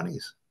in my 20s, Wow.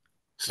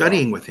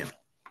 studying with him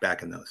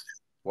back in those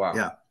days. Wow.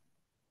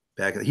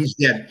 Yeah, he's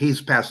dead.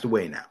 He's passed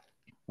away now.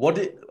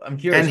 I'm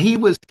curious. And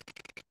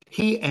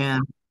he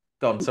and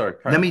Go on, sorry.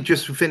 let me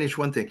just finish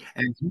one thing.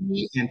 And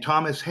he and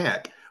Thomas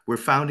Heck were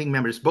founding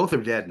members. Both are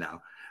dead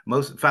now.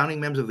 Most founding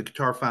members of the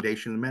Guitar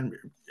Foundation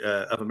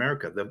of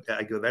America.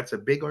 I go, that's a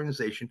big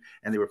organization,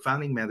 and they were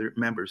founding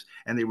members,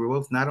 and they were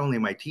both not only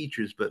my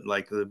teachers, but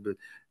like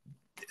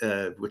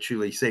what should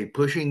they say,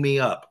 pushing me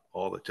up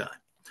all the time.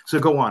 So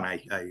go on.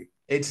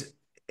 It's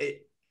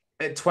it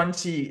At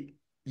 20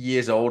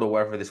 years old or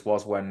whatever this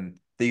was when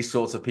these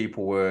sorts of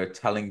people were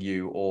telling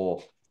you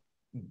or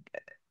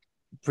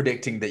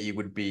predicting that you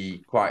would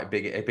be quite a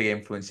big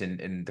influence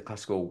in the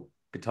classical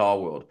guitar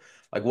world.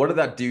 Like, what did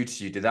that do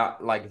to you? Did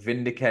that like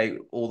vindicate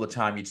all the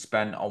time you'd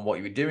spent on what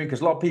you were doing?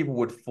 Because a lot of people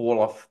would fall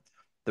off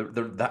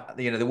that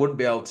they wouldn't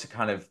be able to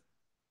kind of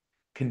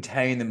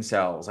contain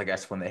themselves, I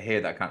guess, when they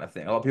hear that kind of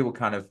thing. A lot of people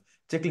kind of,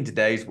 particularly in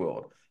today's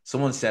world,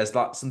 someone says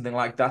that something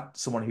like that,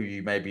 someone who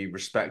you maybe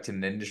respect in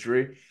an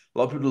industry, a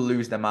lot of people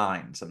lose their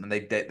minds and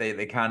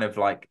they kind of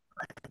like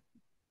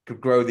could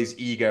grow these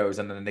egos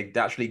and then they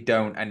actually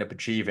don't end up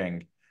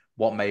achieving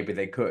what maybe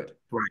they could.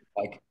 Right.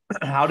 Like,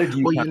 how did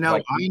you Well, kind of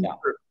like I meet that?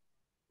 never,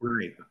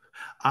 right.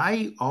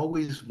 I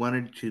always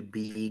wanted to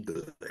be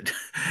good.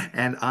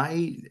 And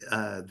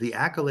the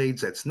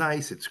accolades, that's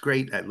nice. It's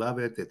great. I love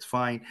it. It's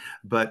fine.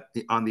 But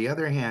on the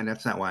other hand,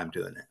 that's not why I'm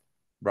doing it.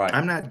 Right.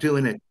 I'm not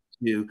doing it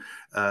to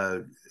uh,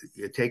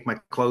 take my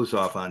clothes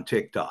off on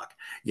TikTok.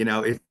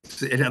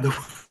 It's, in other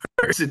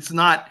words, it's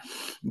not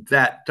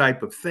that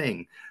type of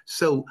thing.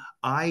 So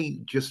I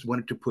just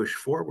wanted to push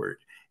forward.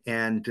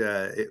 And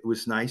it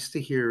was nice to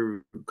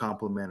hear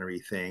complimentary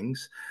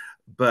things,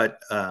 but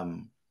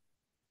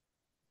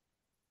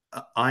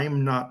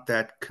I'm not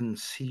that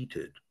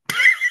conceited.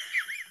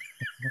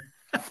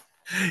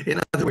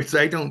 In other words,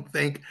 I don't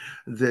think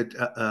that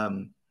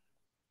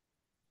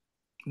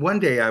one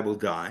day I will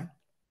die,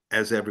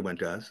 as everyone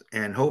does,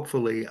 and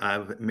hopefully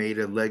I've made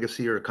a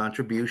legacy or a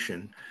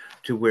contribution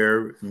to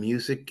where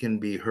music can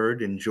be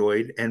heard,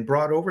 enjoyed, and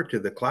brought over to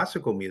the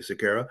classical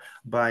music era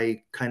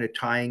by kind of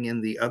tying in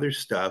the other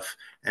stuff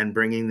and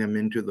bringing them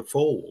into the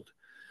fold.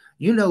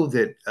 You know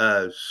that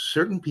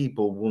certain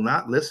people will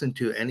not listen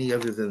to any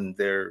other than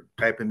their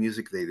type of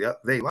music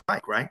they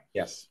like, right?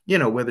 Yes.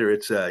 Whether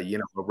it's a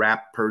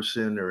rap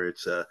person or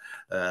it's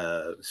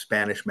a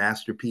Spanish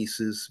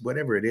masterpieces,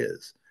 whatever it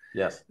is.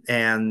 Yes.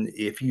 And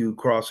if you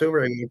cross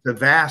over, it's a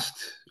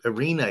vast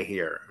arena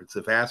here. It's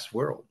a vast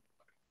world.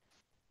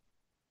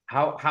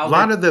 How did A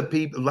lot of the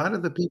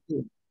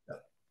people.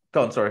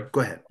 go on, sorry.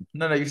 Go ahead.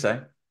 No, no, you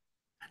say.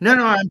 No,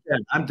 no, I'm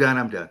done. I'm done.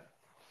 I'm done.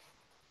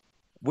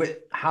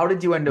 How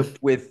did you end up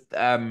with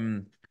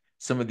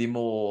some of the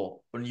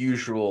more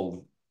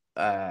unusual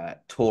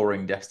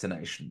touring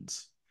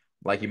destinations?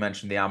 Like you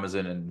mentioned the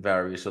Amazon and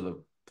various other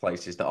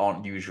places that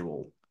aren't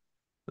usual.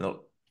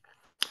 No.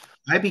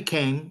 I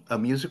became a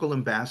musical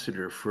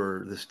ambassador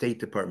for the State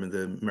Department,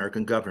 the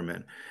American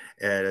government.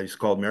 It's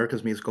called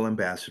America's Musical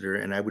Ambassador,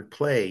 and I would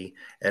play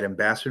at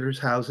ambassadors'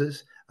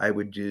 houses. I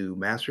would do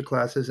master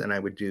classes, and I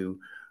would do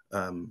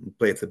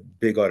play at the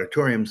big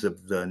auditoriums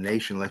of the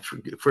nation. Like,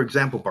 for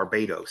example,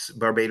 Barbados.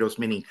 Barbados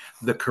meaning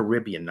the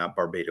Caribbean, not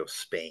Barbados,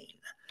 Spain.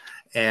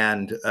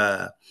 And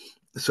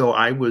so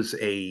I was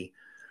a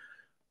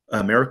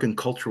American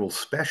cultural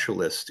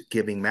specialist,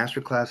 giving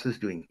master classes,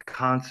 doing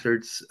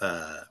concerts,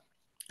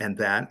 and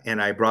that.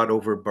 And I brought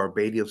over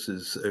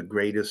Barbados's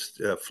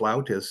greatest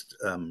flautist,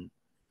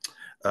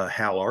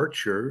 Hal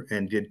Archer,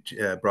 and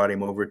did brought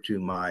him over to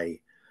my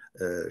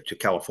to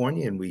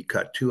California, and we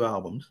cut 2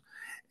 albums.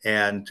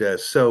 And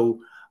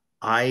so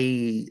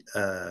I,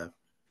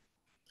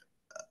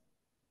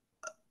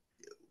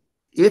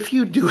 if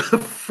you do a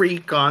free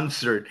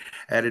concert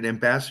at an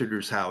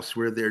ambassador's house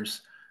where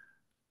there's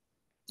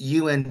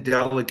UN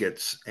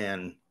delegates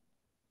and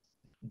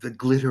the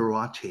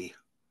glitterati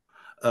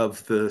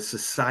of the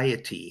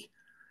society,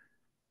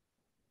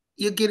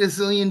 you get a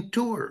zillion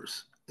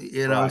tours.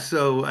 Right.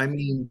 So I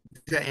mean,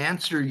 to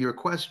answer your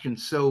question,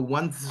 so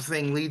one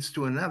thing leads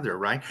to another,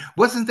 right?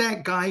 Wasn't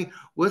that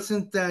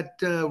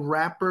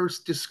rapper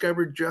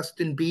discovered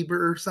Justin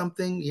Bieber or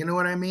something? You know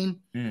what I mean?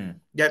 Hmm.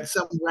 That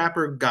some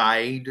rapper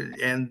guy,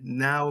 and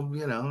now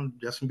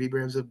Justin Bieber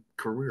has a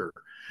career.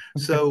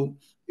 So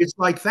it's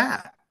like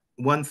that.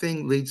 One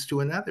thing leads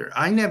to another.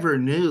 I never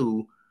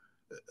knew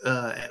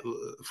uh,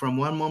 from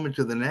one moment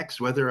to the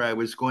next whether I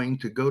was going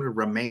to go to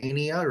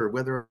Romania or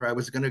whether I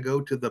was going to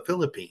go to the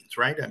Philippines,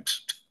 right?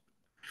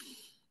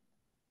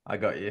 I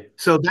got you.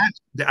 So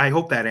I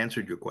hope that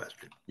answered your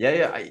question. Yeah,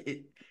 yeah.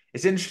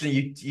 It's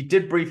interesting. You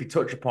did briefly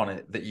touch upon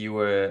it that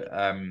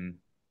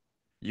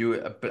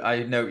but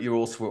I know you're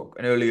also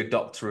an early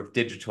adopter of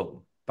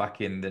digital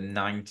back in the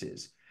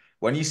 90s.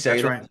 When you say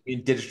That's that, right. do you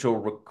mean digital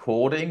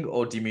recording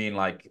or do you mean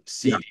like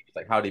Yeah. CDs?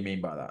 Like, how do you mean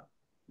by that?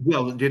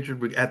 Well,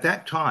 at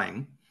that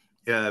time,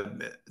 uh,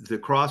 the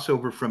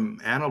crossover from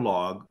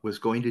analog was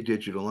going to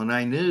digital, and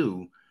I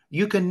knew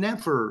you can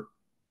never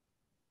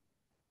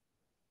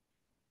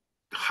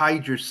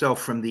hide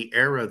yourself from the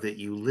era that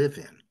you live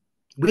in.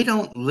 We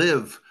don't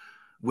live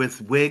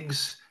with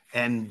wigs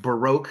and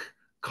Baroque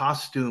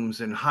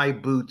costumes and high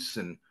boots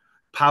and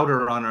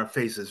powder on our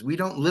faces. We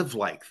don't live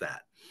like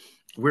that.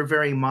 We're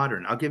very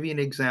modern. I'll give you an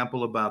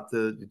example about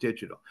the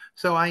digital.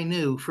 So I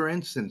knew, for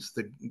instance,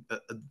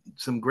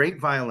 some great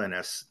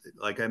violinists,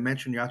 like I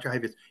mentioned, Yatra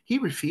Hayes, he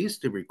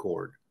refused to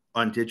record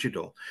on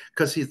digital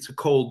because it's a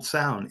cold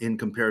sound in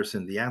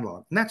comparison to the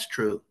analog. And that's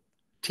true.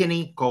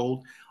 Tinny,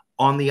 cold.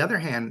 On the other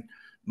hand,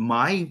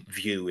 my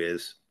view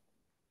is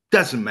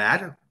doesn't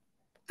matter.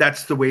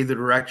 That's the way the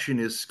direction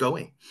is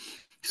going.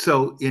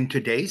 So in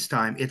today's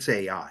time, it's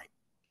AI.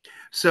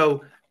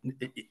 So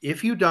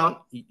if you don't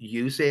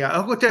use AI,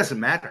 oh, it doesn't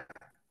matter.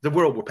 The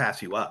world will pass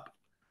you up.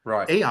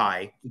 Right.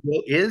 AI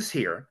is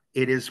here.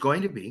 It is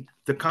going to be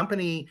the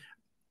company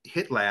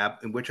Hit Lab,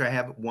 in which I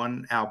have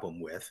one album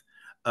with.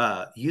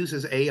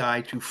 uses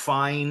AI to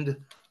find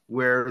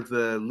where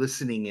the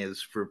listening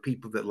is for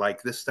people that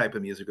like this type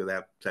of music or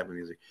that type of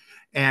music.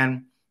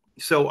 And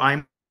so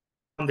I'm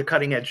on the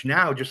cutting edge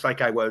now, just like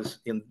I was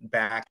in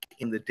back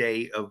in the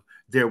day of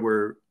there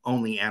were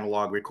only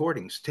analog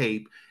recordings,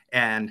 tape.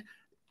 And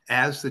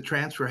as the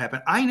transfer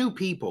happened, I knew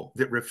people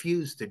that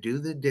refused to do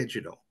the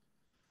digital.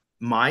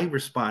 My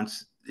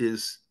response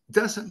is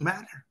doesn't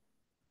matter.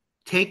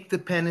 Take the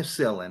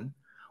penicillin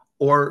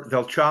or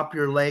they'll chop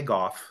your leg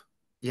off.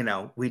 You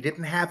know, we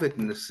didn't have it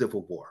in the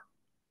Civil War.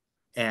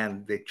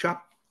 And they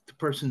chopped the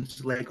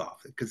person's leg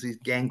off because he's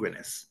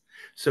gangrenous.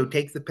 So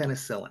take the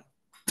penicillin.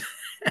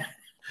 Do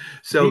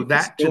So you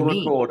that to still me,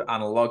 record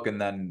analog, and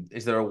then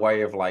is there a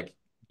way of like,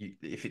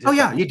 if it's oh a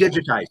yeah, thing? you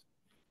digitize.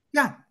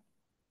 Yeah,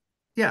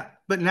 yeah.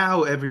 But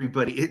now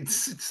everybody,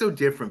 it's so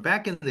different.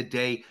 Back in the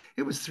day,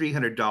 it was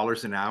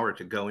 $300 an hour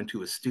to go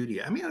into a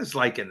studio. I mean, it was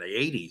like in the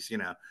 80s, you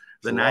know,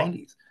 It's the a lot.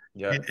 90s.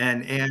 Yeah.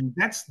 And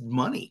that's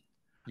money.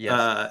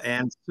 Yes.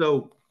 And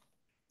so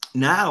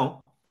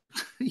now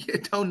you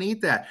don't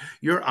need that.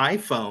 Your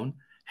iPhone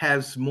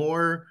has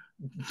more.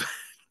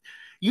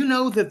 You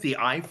know that the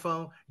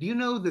iPhone, do you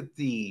know that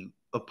the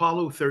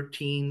Apollo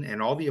 13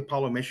 and all the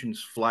Apollo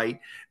missions flight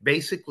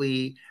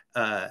basically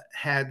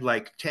had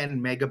like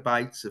 10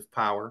 megabytes of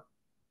power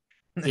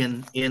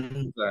in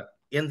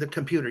the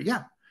computer?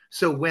 Yeah.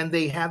 So when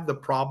they had the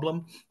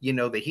problem, you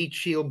know, the heat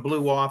shield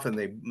blew off and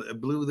they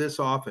blew this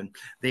off and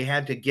they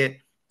had to get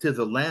to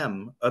the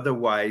LEM,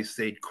 otherwise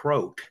they'd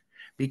croak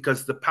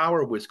because the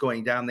power was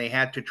going down. They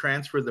had to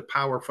transfer the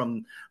power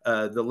from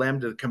the LEM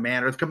to the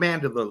command or the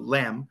command to the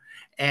LEM.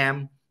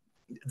 And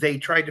they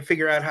tried to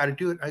figure out how to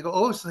do it. I go,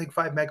 oh, it's like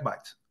 5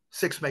 megabytes,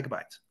 6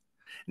 megabytes.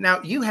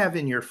 Now you have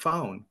in your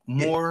phone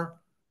more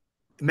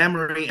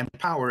memory and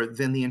power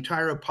than the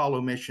entire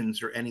Apollo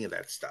missions or any of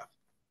that stuff.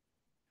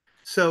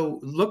 So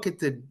look at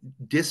the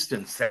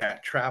distance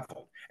that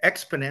traveled,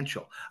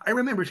 exponential. I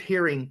remember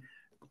hearing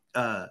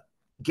uh,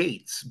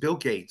 Bill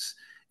Gates,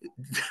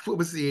 what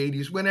was the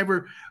 80s, when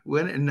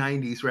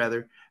 90s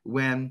rather,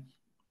 when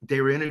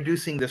they were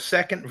introducing the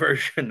second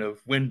version of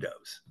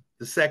Windows,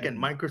 the second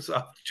Mhm.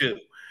 Microsoft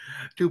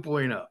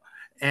 2.0.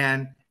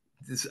 And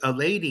a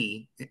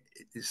lady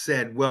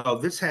said, well,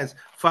 this has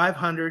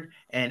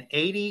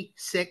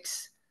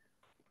 586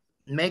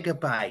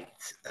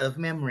 megabytes of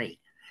memory.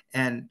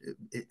 And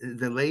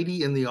the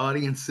lady in the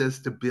audience says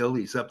to Bill,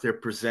 he's up there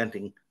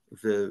presenting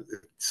the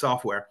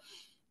software,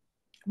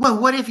 well,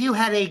 what if you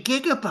had a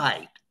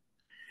gigabyte?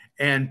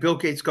 And Bill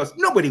Gates goes,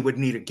 nobody would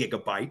need a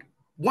gigabyte.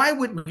 Why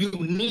would you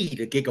need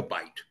a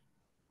gigabyte?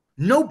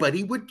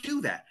 Nobody would do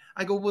that.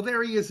 I go, well,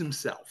 there he is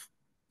himself.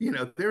 You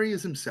know, there he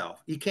is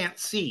himself. He can't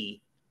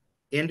see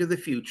into the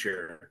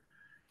future.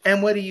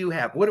 And what do you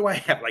have? What do I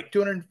have? Like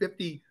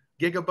 250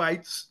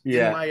 gigabytes in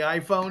Yeah. my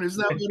iPhone? Is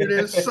that what it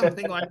is?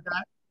 Something like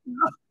that.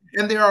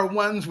 And there are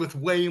ones with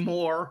way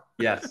more.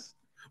 Yes.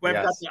 Well,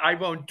 I've got Yes. the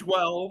iPhone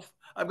 12.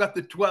 I've got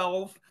the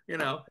 12, you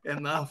know,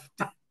 enough.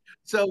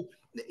 So,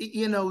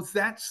 you know,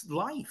 that's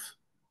life.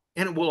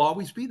 And it will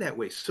always be that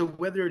way. So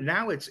whether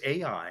now it's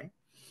AI,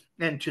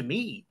 and to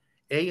me,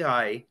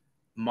 AI,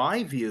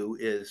 my view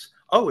is,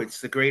 oh, it's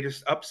the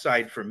greatest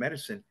upside for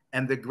medicine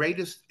and the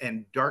greatest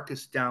and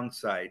darkest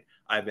downside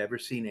I've ever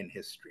seen in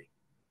history.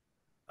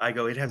 I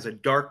go, it has a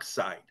dark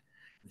side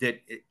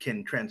that it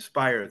can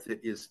transpire that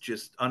is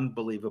just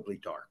unbelievably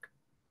dark.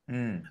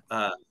 Mm.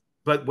 Uh,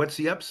 but what's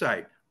the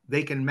upside?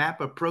 They can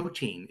map a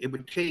protein. It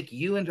would take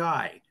you and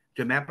I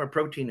to map a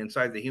protein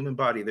inside the human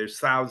body. There's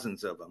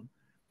thousands of them.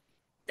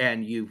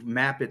 And you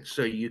map it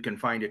so you can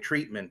find a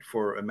treatment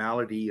for a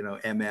malady, you know,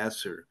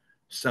 MS or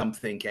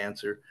something,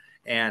 cancer.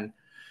 And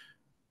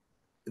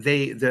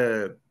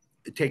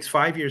it takes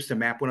 5 years to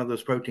map one of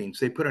those proteins.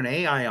 They put an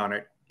AI on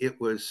it. It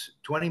was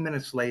 20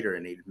 minutes later,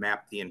 and he'd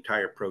mapped the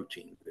entire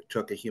protein. It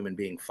took a human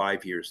being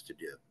 5 years to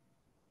do.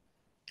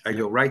 I Yeah.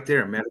 go right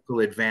there, medical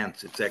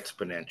advance. It's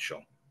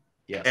exponential,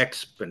 Yes.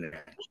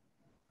 exponential.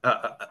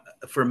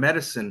 For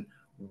medicine,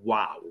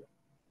 wow.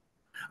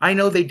 I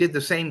know they did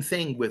the same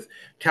thing with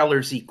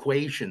Teller's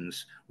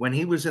equations when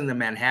he was in the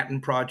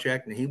Manhattan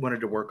Project and he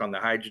wanted to work on the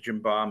hydrogen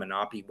bomb, and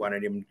Oppie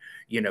wanted him,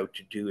 you know,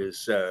 to do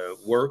his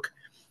work.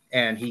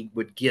 And he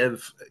would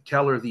give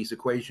Teller these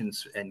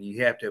equations, and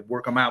you have to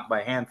work them out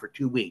by hand for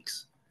 2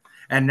 weeks.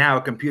 And now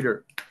a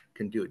computer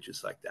can do it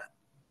just like that,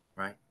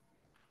 right?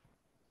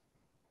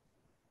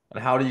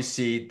 And how do you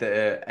see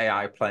the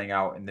AI playing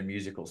out in the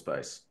musical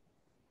space?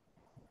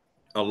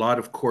 A lot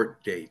of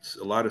court dates,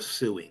 a lot of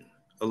suing.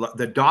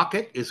 The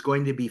docket is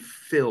going to be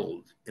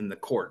filled in the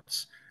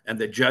courts, and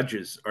the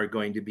judges are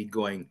going to be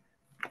going,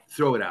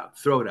 throw it out,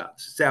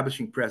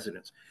 establishing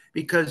precedents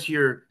because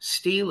you're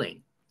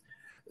stealing.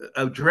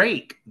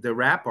 Drake, the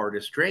rap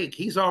artist Drake,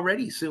 he's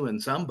already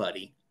suing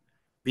somebody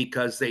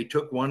because they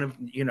took one of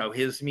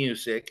his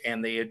music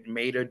and they had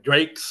made a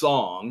Drake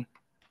song,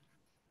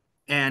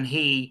 and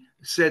he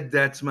said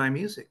that's my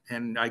music,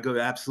 and I go,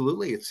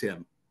 absolutely, it's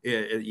him.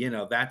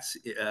 That's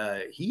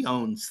he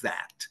owns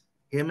that,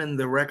 him and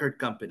the record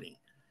company.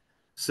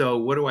 So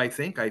what do I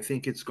think? I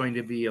think it's going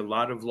to be a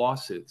lot of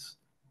lawsuits.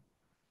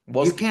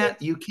 What's You the can't.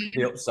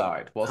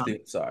 upside? What's Um, the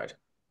upside?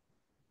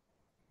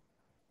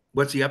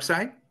 what's the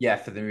upside? Yeah,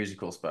 for the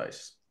musical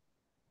space.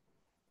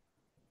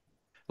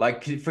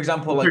 Like, for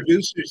example, like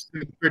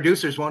The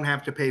producers won't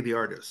have to pay the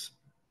artists.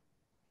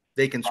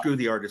 They can screw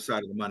the artists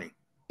out of the money.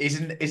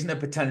 isn't a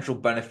potential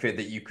benefit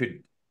that you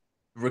could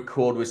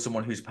record with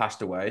someone who's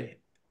passed away,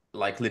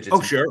 like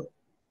Oh, legitimate? sure.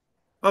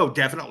 Oh,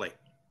 definitely.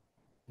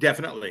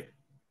 Definitely.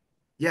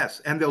 Yes.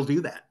 And they'll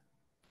do that.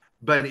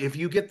 But if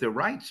you get the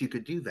rights, you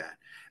could do that.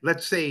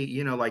 Let's say,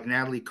 like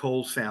Natalie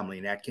Cole's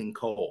family, Nat King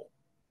Cole.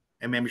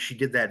 And remember, she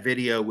did that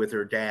video with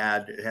her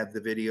dad, had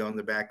the video in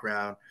the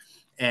background.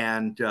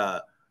 And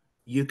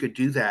you could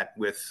do that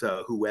with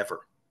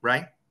whoever,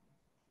 right?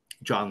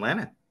 John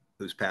Lennon,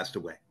 who's passed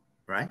away,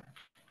 right?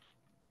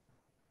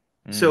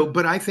 Mm, So,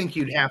 but I think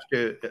you'd have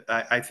to,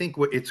 I think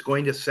it's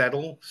going to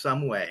settle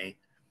some way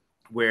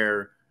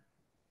where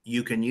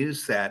you can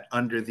use that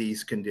under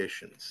these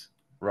conditions.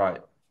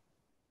 right.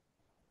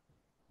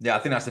 Yeah, I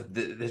think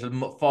there's a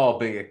far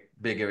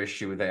bigger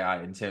issue with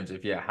AI in terms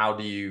of, yeah, how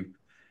do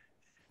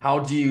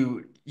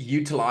you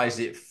utilize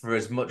it for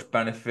as much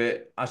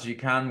benefit as you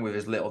can with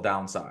as little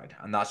downside?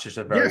 And that's just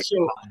a Yeah. very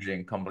So,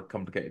 challenging,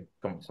 complicated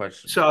question.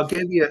 so I'll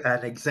give you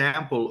an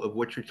example of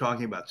what you're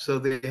talking about. So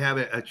they have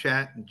a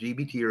chat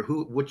GBT or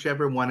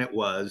whichever one it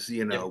was,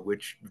 Yeah.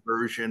 which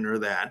version or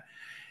that,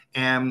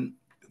 and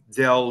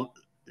they'll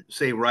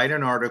say write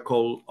an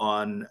article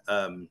on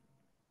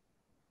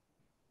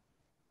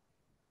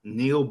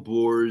Neil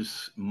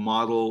Bohr's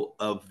model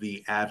of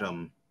the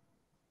atom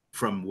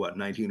from what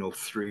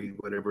 1903,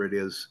 whatever it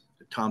is.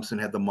 Thomson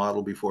had the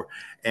model before,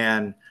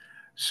 and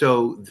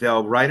so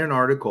they'll write an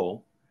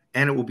article,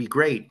 and it will be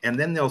great, and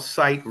then they'll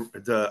cite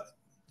the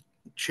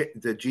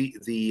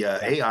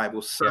Yeah. AI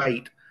will Yeah.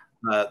 cite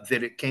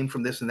that it came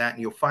from this and that,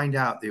 and you'll find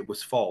out it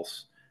was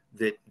false.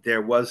 That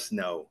there was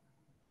no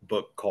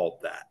book called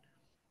that.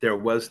 There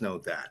was no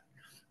that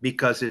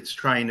because it's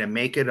trying to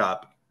make it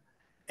up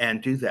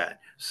and do that.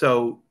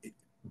 So,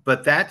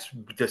 but that's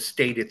the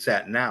state it's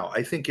at now.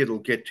 I think it'll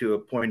get to a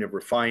point of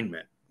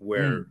refinement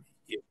where Mm.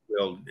 it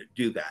will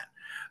do that.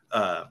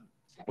 Uh,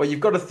 Well, you've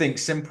got to think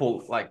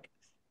simple, like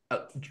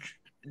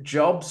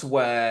jobs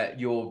where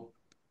you're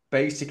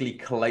basically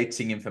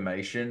collating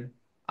information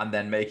and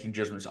then making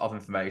judgments of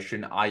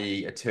information,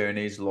 i.e.,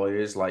 attorneys,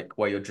 lawyers, like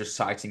where you're just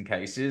citing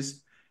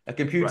cases. A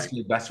computer right. can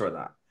be better at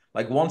that.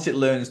 Like once it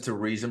learns to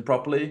reason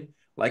properly,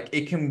 like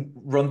it can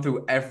run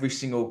through every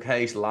single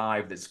case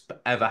live that's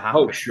ever Oh,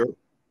 happened. sure.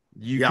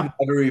 You can Yeah,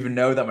 never even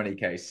know that many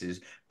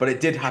cases, but it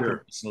did happen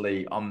sure.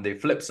 recently on the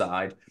flip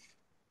side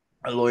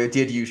a lawyer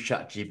did use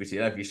ChatGPT. I don't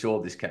know if you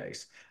saw this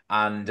case,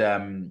 and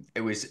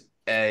it was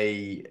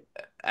a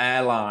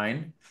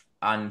airline,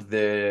 and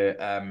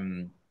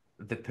the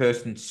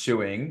person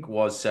suing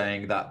was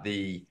saying that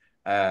the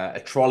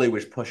a trolley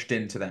was pushed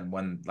into them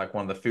when like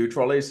one of the food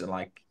trolleys, and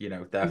like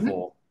Hmm.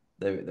 therefore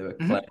they were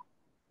Hmm.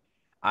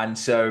 and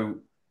so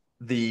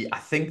I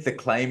think the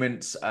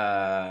claimants,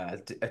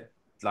 attorneys,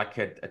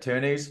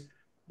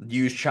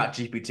 used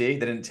ChatGPT. They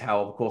didn't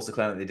tell, of course, the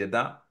claimant they did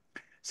that.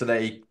 So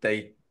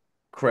they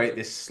create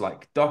this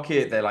like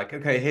docket. They're like,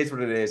 okay, here's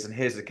what it is, and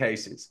here's the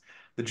cases.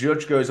 The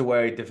judge goes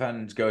away,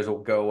 defendant goes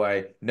or go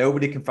away.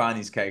 Nobody can find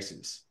these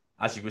cases,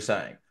 as you were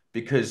saying,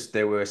 because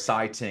they were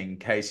citing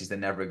cases that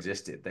never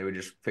existed. They were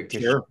just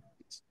fictitious. Sure.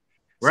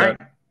 So Right.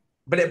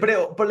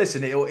 but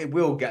listen, it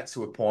will get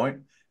to a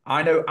point.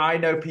 I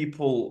know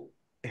people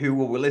who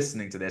will be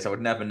listening to this. I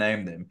would never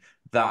name them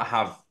that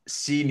have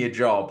senior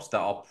jobs that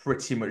are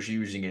pretty much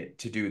using it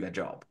to do their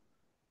job.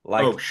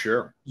 Oh, Like,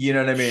 sure. you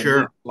know what I mean?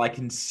 Sure. Like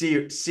in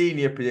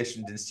senior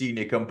positions in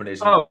senior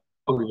companies, and Oh,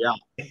 yeah.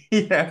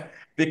 yeah,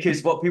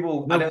 because what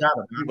people I No don't doubt think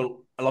about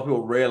people a lot of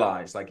people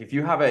realize, like if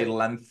you have a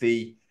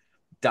lengthy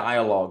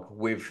dialogue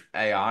with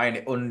AI and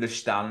it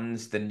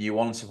understands the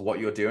nuance of what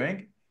you're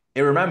doing,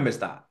 it remembers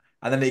that.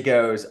 And then it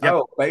goes, it. Yep.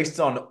 oh, based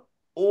on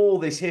all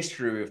this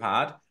history we've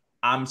had,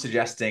 I'm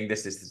suggesting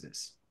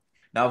this.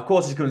 Now, of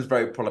course, it becomes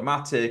very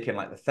problematic in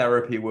like the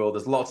therapy world.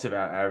 There's lots of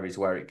areas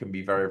where it can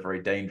be very,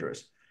 very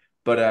dangerous.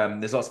 But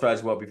there's lots of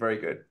areas where it'll be very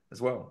good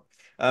as well.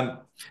 Um,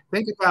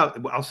 Think about,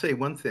 I'll say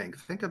one thing.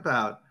 Think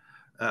about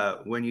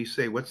when you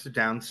say, what's the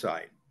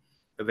downside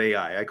of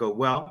AI? I go,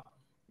 well,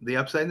 the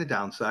upside and the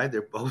downside,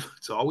 they're both,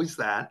 it's always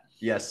that.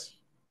 yes.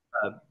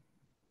 Uh,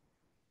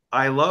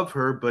 I love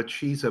her, but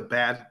she's a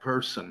bad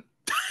person,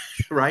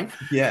 right?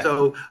 Yeah.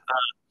 So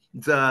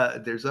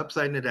there's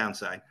upside and a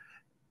downside.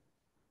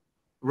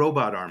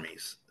 Robot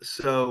armies.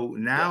 So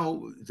Yeah.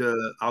 now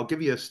I'll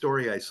give you a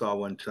story I saw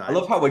one I time.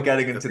 love how we're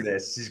getting into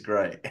this. This is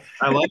great.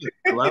 I love it.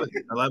 I love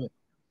it. I love it.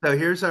 So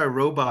here's our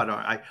robot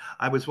arm.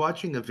 I was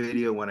watching a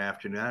video one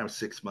afternoon, I was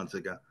 6 months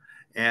ago,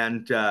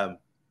 and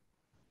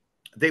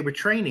they were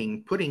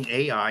putting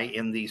AI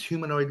in these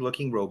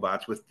humanoid-looking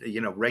robots with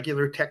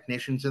regular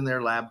technicians in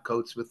their lab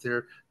coats with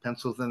their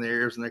pencils in their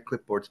ears and their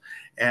clipboards,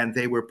 and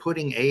they were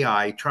putting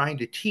AI trying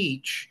to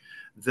teach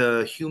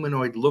the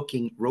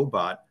humanoid-looking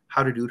robot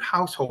how to do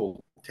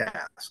household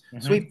tasks, Mhm.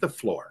 sweep the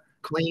floor,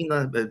 clean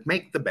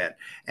make the bed,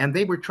 and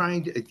they were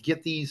trying to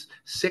get these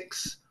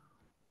six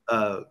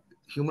uh,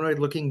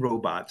 humanoid-looking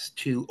robots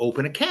to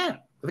open a can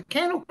with a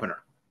can opener,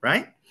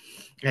 right?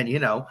 And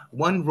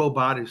one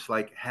robot is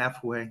like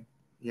halfway,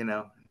 you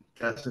know,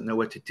 doesn't know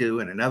what to do,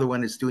 and another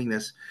one is doing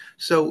this.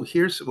 So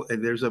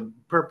there's a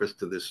purpose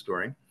to this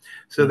story.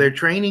 So they're Mhm.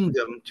 training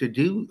them to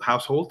do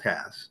household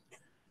tasks,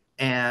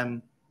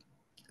 and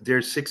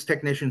there's 6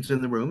 technicians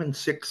in the room and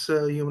 6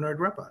 humanoid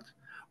robots.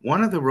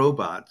 One of the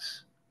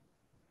robots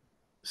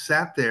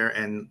sat there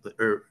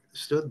or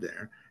stood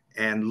there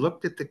and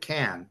looked at the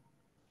can,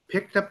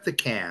 picked up the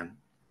can,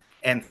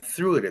 and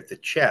threw it at the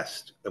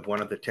chest of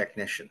one of the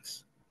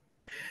technicians.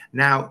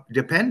 Now,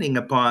 depending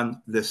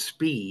upon the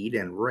speed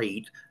and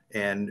rate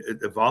and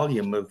the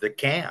volume of the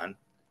can,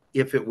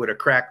 if it would have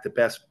cracked the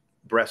best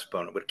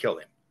breastbone, it would have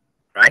killed him,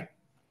 right?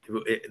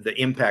 The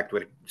impact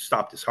would have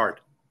stopped his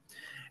heart.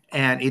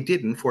 And it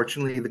didn't.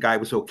 Fortunately, the guy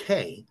was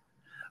okay.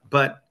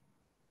 But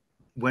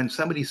when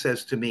somebody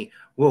says to me,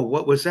 well,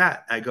 what was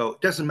that? I go,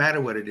 it doesn't matter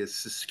what it is,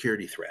 it's a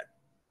security threat.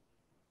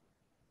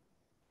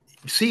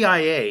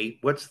 CIA,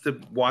 what's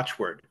the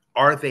watchword?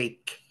 Are they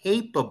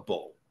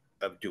capable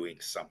of doing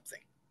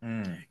something?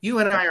 Mm. You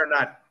and I are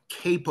not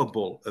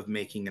capable of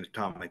making an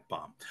atomic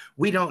bomb.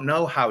 We don't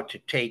know how to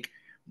take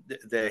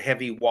the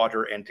heavy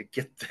water and to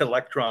get the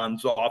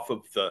electrons off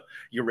of the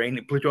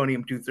uranium,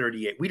 plutonium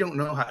 238. We don't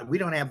know how, we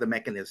don't have the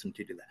mechanism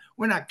to do that.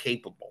 We're not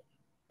capable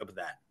of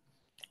that.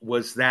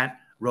 Was that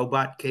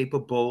robot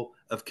capable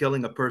of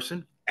killing a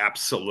person?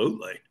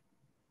 Absolutely.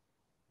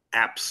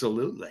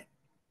 Absolutely.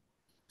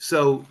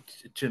 So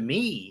to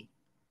me,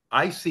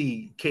 I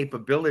see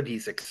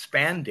capabilities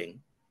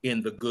expanding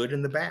in the good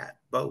and the bad,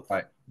 both.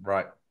 Right,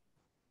 right.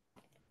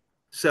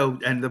 So,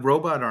 and the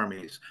robot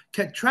armies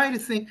can try to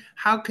think,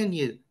 how can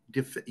you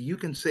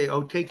can say,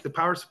 oh, take the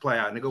power supply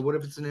out. And I go, what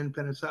if it's an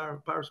independent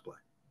power supply?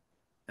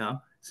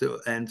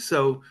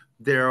 So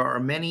there are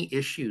many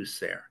issues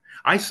there.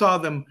 I saw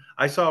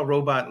a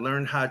robot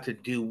learn how to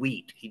do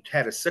wheat. He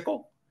had a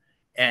sickle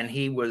and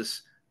he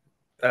was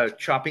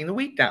chopping the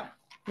wheat down,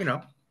 you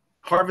know,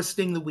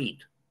 harvesting the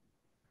wheat.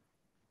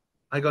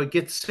 I go,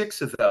 get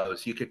 6 of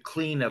those. You could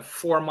clean a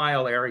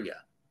 4-mile area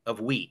of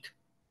wheat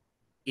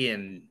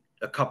in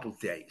a couple of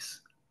days.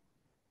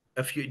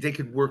 They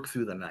could work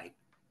through the night,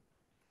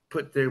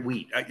 put their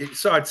wheat. I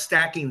saw it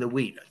stacking the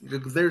wheat.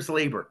 There's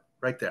labor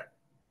right there.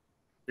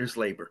 There's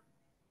labor.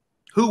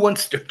 Who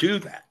wants to do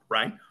that,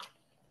 right?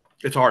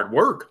 It's hard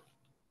work.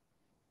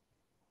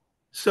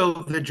 So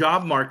the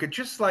job market,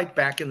 just like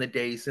back in the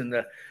days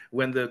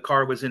when the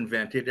car was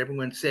invented,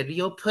 everyone said,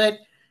 you'll put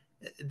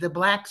the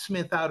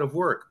blacksmith out of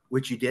work,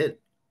 which you did.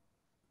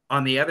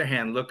 On the other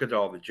hand, look at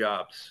all the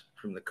jobs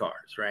from the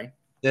cars, right?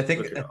 I Look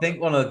think at I all.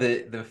 think one of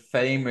the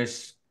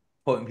famous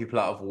putting people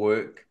out of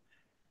work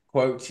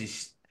quotes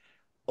is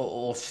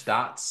or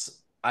stats.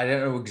 I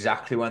don't know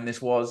exactly when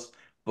this was,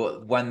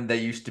 but when there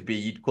used to be,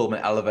 you'd call them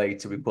an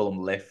elevator, we call them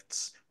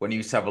lifts. When you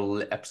used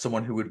to have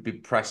someone who would be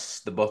press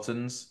the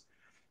buttons,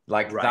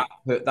 like that.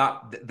 Right.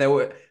 That there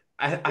were.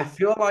 I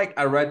feel like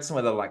I read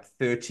somewhere there were like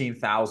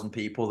 13,000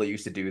 people that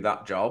used to do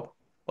that job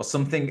or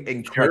something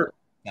incredible. Sure.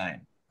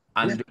 Insane.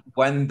 Yeah. And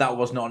when that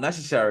was not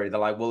necessary, they're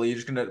like, "Well, you're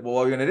just gonna. Well,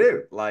 what are you gonna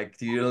do? Like,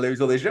 you're gonna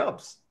lose all these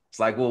jobs." It's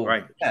like, well,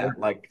 Right. yeah, Sure.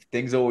 like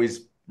things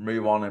always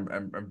move on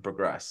and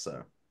progress.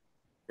 So,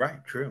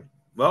 Right. True.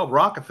 Well,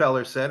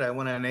 Rockefeller said, I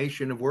want a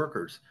nation of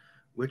workers,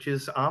 which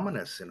is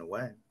ominous in a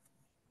way,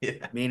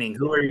 yeah, meaning,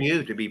 who are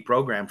you to be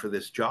programmed for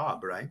this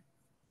job, right?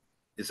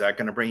 Is that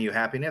going to bring you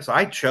happiness?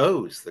 I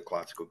chose the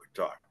classical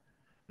guitar.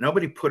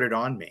 Nobody put it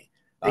on me.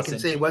 They that's can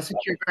say, interesting. wasn't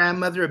your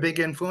grandmother a big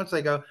influence?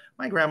 I go,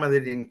 my grandmother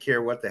didn't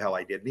care what the hell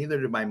I did. Neither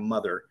did my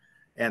mother.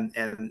 And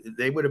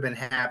they would have been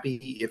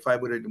happy if I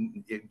would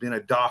have been a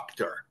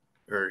doctor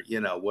or,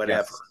 Yes.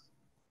 whatever.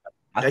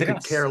 I I think could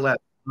that's, care less.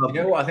 you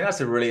know what? I think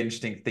that's a really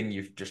interesting thing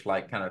you've just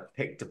like kind of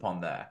picked up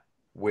on there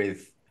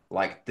with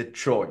like the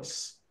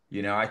choice.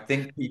 I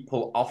think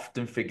people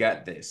often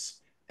forget this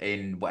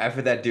in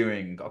whatever they're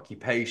doing,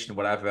 occupation,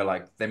 whatever.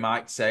 Like they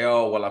might say,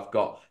 "Oh, well, I've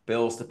got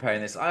bills to pay,"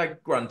 and this. I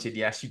granted,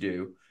 yes, you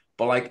do,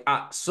 but like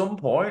at some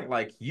point,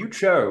 like you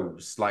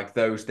chose like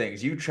those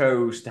things. You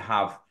chose to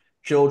have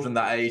children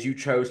that age. You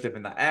chose to live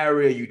in that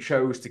area. You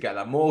chose to get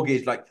that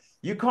mortgage. Like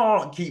you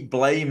can't keep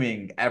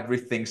blaming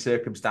everything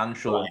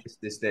circumstantial and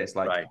Right. this.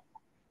 Like, Right.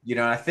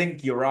 I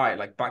think you're right.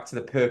 Like back to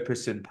the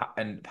purpose and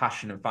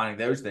passion and finding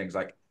those things.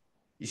 Like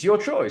it's your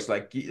choice.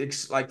 Like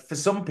it's like for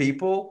some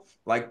people,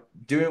 like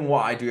doing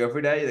what I do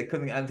every day, they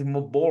couldn't think anything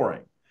more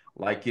boring.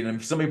 Like for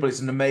some people, it's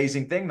an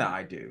amazing thing that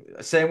I do.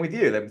 Same with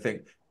you. They would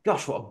think,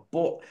 "Gosh, what a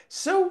bore!"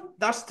 So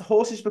that's the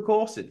horses for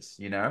courses.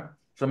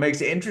 So it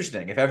makes it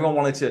interesting. If everyone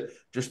wanted to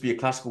just be a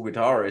classical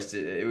guitarist,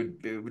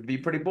 it would be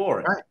pretty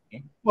boring.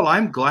 Right. Well,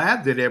 I'm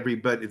glad that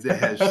everybody that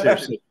has their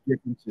such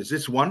differences.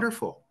 It's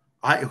wonderful.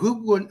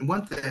 Who wouldn't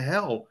want the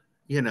hell,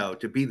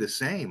 to be the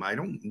same? I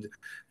don't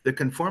the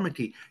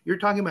conformity. You're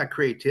talking about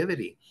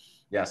creativity.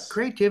 Yes.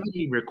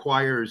 Creativity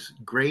requires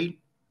great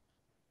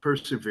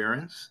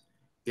perseverance.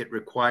 It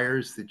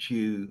requires that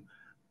you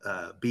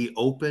be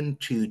open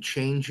to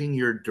changing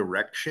your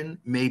direction,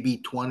 maybe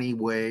 20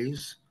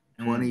 ways,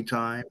 Mm. 20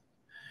 times.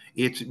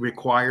 It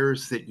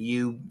requires that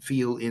you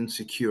feel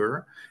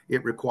insecure.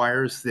 It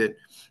requires that,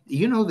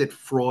 you know, that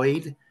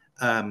Freud,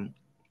 um,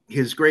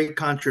 his great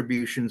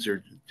contributions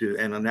are to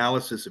an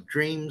analysis of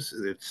dreams,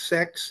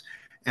 sex,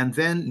 and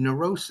then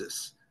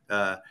neurosis.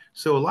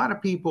 So a lot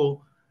of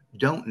people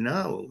don't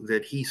know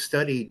that he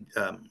studied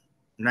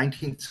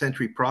 19th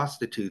century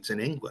prostitutes in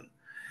England.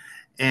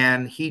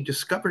 And he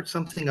discovered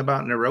something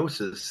about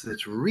neurosis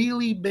that's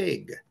really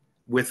big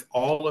with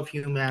all of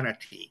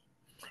humanity.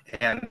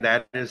 And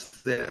that is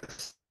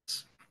this: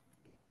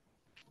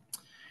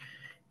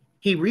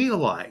 he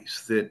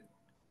realized that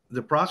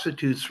the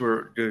prostitutes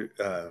were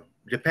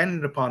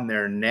dependent upon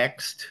their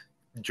next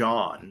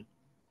John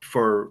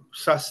for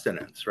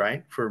sustenance,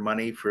 right? For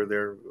money for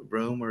their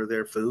room or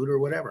their food or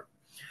whatever.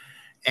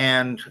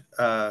 And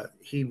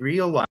he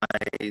realized,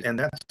 and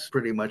that's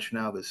pretty much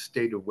now the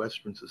state of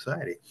Western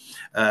society.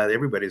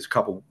 Everybody's a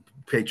couple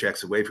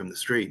paychecks away from the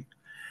street.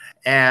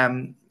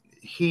 And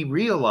he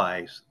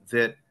realized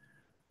that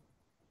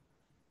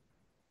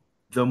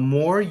the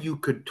more you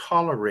could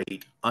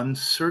tolerate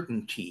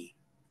uncertainty,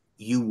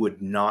 you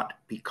would not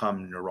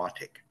become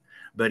neurotic.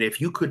 But if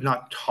you could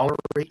not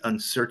tolerate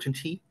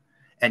uncertainty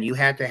and you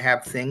had to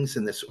have things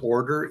in this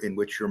order in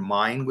which your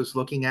mind was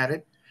looking at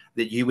it,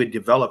 that you would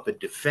develop a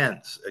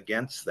defense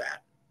against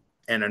that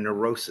and a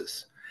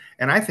neurosis.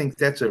 And I think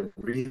that's a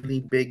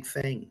really big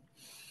thing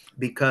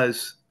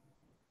because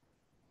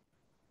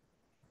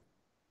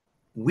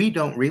we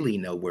don't really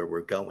know where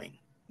we're going.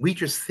 We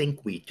just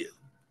think we do.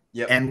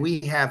 Yep. And we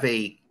have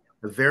a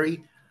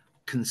very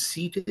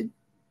conceited,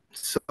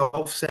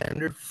 self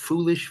centered,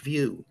 foolish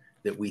view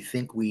that we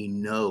think we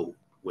know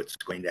what's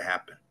going to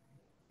happen.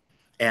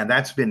 And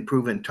that's been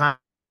proven time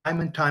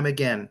and time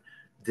again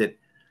that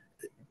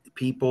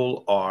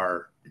people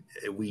are,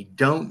 we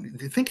don't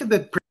think of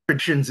the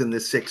predictions in the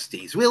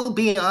 60s. We'll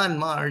be on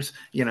Mars.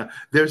 You know,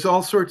 there's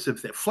all sorts of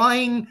things.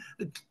 Flying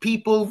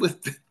people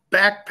with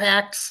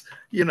backpacks,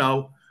 you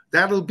know,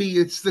 that'll be,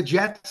 it's the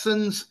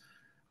Jetsons.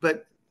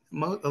 But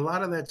a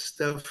lot of that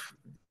stuff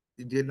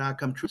did not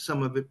come true.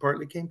 Some of it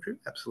partly came true.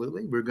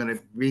 Absolutely. We're going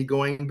to be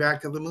going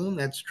back to the moon.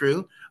 That's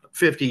true.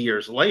 50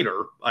 years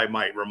later, I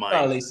might Well,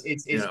 remind,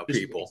 it's you know, just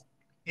people.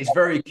 it's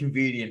very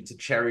convenient to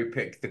cherry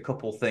pick the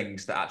couple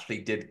things that actually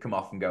did come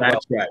off and go, well,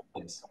 That's right.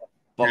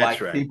 but That's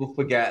like right. people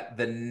forget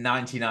the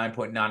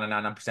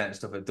 99.999% of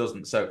stuff it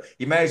doesn't. So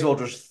you may as well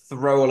just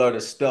throw a load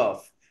of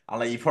stuff and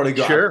like you probably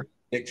got a Sure.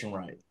 prediction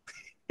right.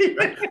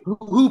 Right.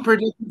 Who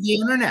predicted the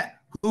internet?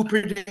 Who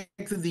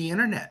predicted the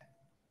internet?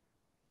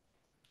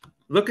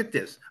 Look at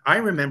this. I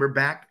remember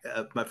back,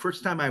 my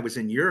first time I was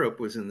in Europe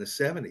was in the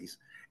 70s.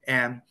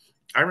 And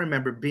I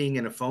remember being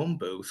in a phone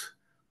booth,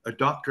 a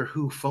Doctor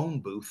Who phone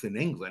booth in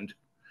England,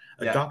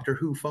 a Yeah. Doctor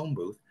Who phone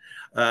booth,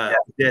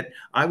 that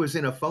I was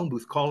in a phone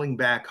booth calling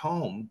back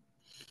home.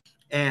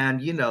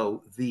 And, you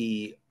know,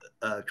 the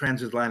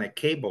transatlantic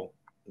cable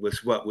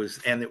was what was,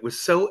 and it was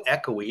so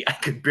echoey, I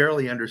could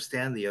barely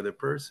understand the other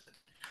person.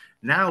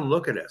 Now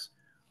look at us.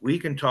 We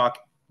can talk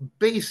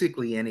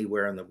basically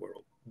anywhere in the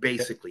world,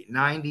 basically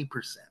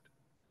 90%.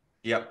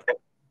 Yep.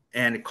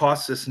 And it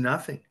costs us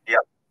nothing. Yep.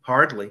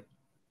 Hardly.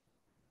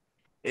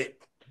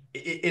 It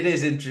it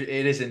is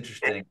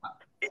interesting.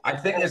 I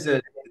think there's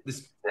a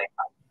this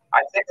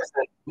I think it's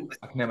the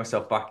I can hear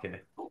myself back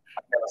here.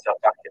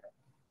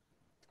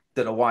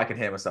 Don't know why I can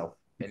hear myself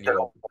in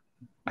your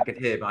I can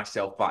hear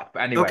myself back.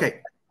 But anyway,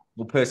 okay.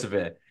 we'll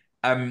persevere.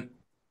 Um,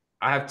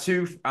 I have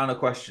two final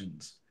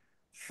questions.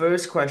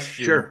 First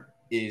question Sure.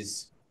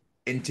 is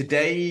in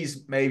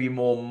today's maybe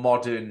more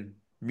modern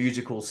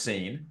musical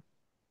scene,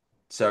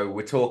 so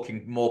we're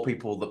talking more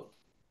people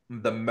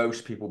that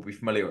most people will be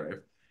familiar with.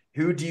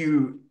 Who do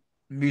you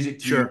music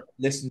do you Sure.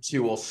 listen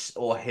to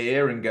or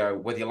hear and go,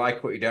 whether you like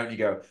it or you don't, you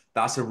go,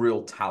 that's a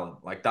real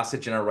talent. Like that's a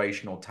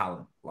generational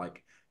talent.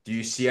 Like, do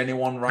you see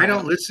anyone I right now?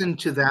 don't listen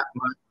to that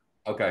much.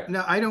 Okay.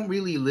 No, I don't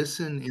really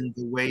listen in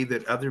the way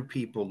that other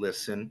people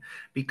listen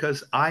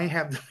because I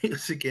have the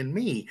music in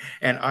me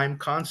and I'm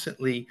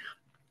constantly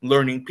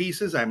learning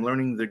pieces. I'm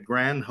learning the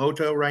Grand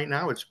Hoto right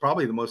now. It's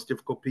probably the most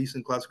difficult piece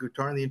in classical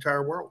guitar in the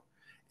entire world.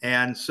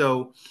 And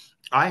so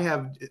I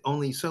have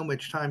only so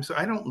much time. So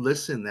I don't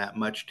listen that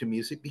much to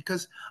music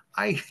because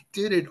I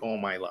did it all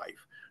my life.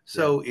 Yeah.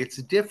 So it's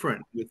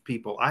different with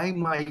people. I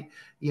might,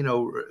 you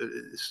know,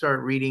 start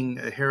reading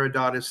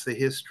Herodotus, the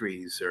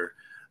histories, or,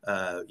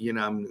 you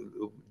know, I'm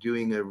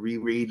doing a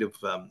reread of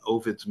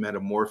Ovid's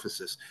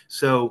Metamorphosis.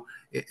 So,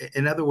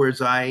 in other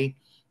words, I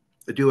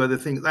do other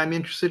things. I'm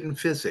interested in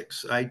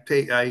physics.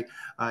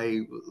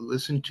 I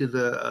listen to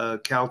the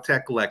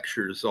Caltech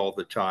lectures all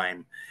the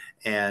time,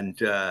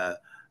 and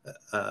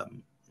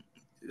um,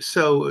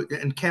 so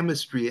and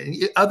chemistry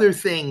and other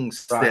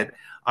things Right. that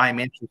I'm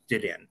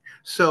interested in.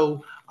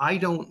 So I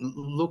don't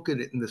look at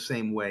it in the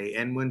same way.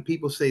 And when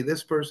people say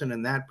this person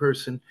and that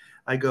person,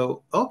 I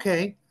go,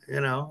 okay,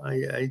 you know,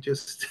 I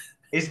just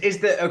Is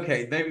there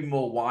okay, maybe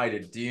more wider.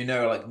 Do you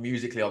know like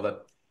musically are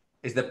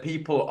the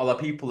people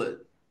that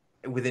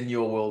within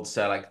your world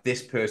say like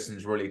this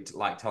person's really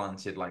like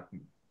talented, like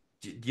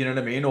do you know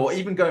what I mean? Or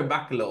even going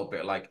back a little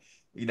bit, like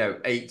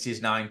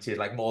 80s, 90s,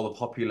 like more the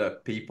popular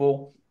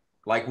people?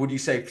 Like, would you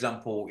say, for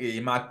example,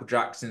 Michael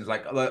Jackson's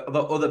like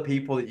other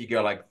people that you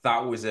go like that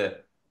was a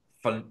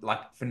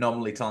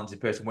phenomenally talented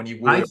person when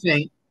you I were.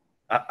 think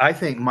I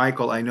think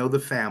Michael. I know the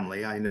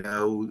family. I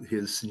know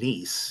his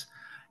niece,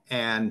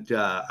 and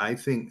I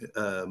think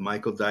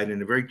Michael died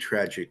in a very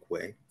tragic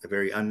way, a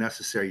very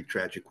unnecessary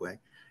tragic way.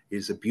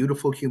 He's a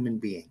beautiful human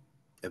being,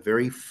 a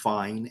very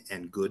fine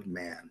and good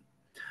man.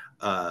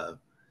 Uh,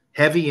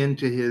 Heavy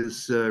into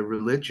his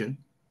religion,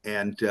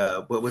 and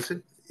what was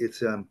it?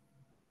 It's I'm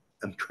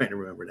trying to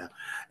remember now,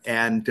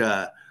 and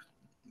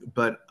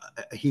but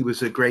he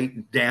was a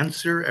great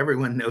dancer.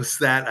 Everyone knows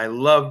that. I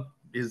love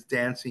his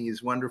dancing.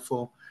 He's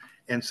wonderful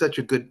and such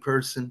a good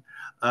person.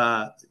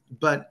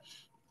 But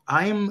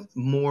I'm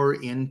more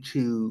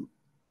into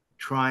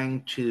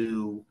trying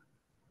to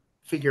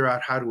figure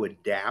out how to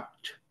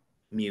adapt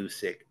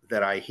music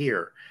that I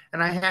hear.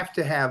 And I have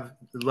to have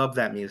love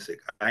that music.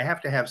 I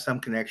have to have some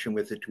connection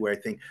with it to where I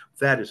think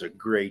that is a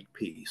great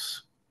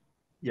piece.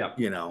 Yeah.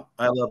 You know,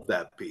 I love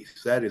that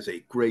piece. That is a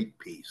great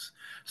piece.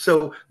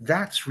 So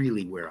that's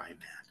really where I'm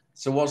at.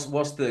 So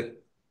what's the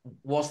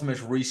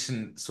most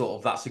recent sort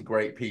of that's a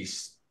great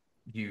piece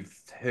you've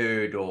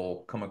heard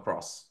or come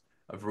across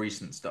of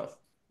recent stuff?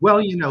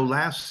 Well, you know,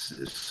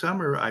 last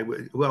summer I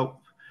would,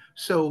 well,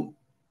 so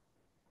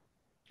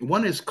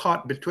one is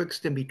caught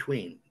betwixt and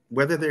between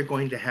whether they're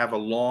going to have a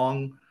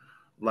long,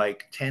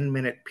 like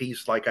 10-minute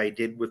piece like I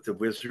did with The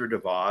Wizard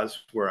of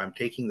Oz, where I'm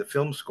taking the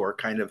film score,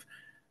 kind of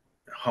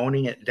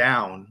honing it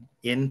down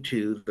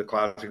into the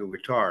classical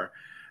guitar.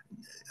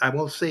 I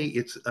will say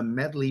it's a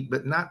medley,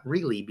 but not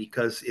really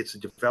because it's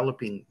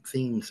developing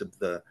themes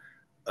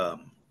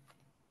um,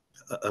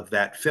 of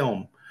that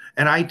film.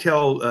 And I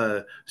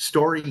tell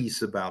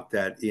stories about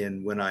that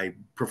in when I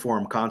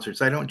perform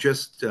concerts. I don't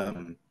just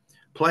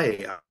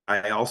play.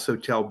 I also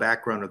tell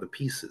background of the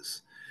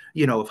pieces.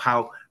 You know, of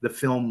how the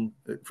film.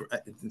 I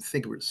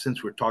think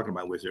since we're talking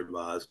about Wizard of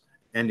Oz,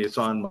 and it's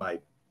on my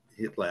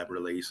Hit Lab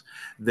release,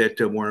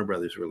 that Warner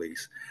Brothers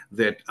release,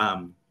 that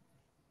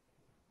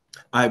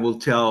I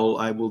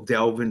will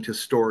delve into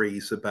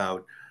stories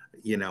about,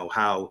 you know,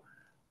 how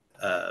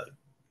uh,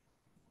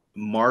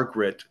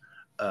 Margaret,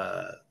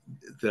 uh,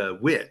 the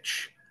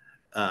witch,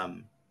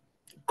 um,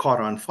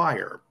 caught on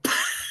fire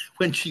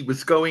when she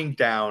was going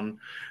down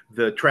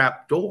the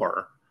trap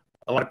door.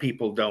 A lot of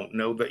people don't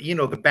know that, you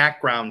know, the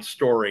background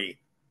story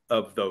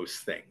of those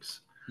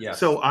things. Yes.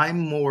 So I'm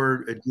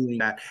more doing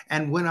that.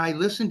 And when I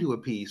listen to a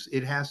piece,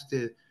 it has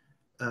to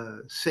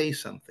say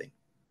something.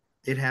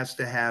 It has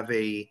to have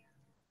a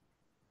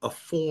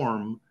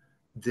form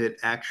that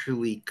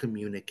actually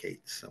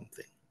communicates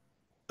something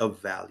of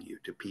value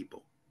to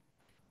people.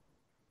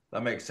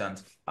 That makes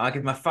sense. I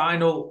give my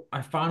final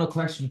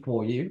question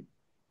for you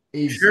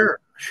is Sure,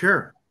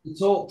 sure. you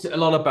talked a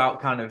lot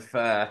about kind of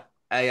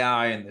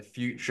AI and the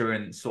future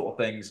and sort of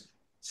things.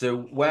 So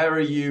where are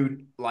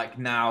you like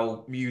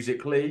now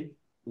musically?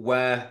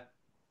 Where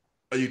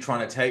are you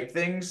trying to take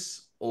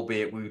things?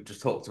 Albeit we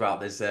just talked about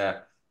there's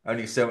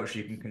only so much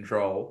you can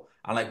control.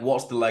 And like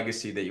what's the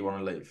legacy that you want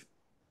to leave?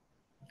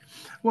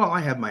 Well,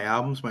 I have my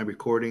albums, my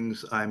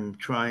recordings. I'm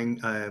trying.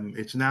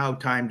 It's now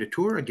time to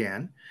tour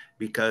again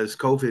because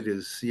COVID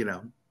is, you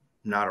know,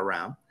 not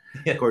around. Of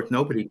Yeah. course,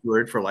 nobody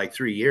toured for like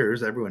 3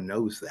 years. Everyone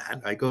knows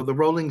that. I go, the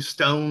Rolling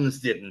Stones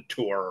didn't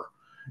tour.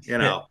 You Yeah.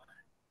 know,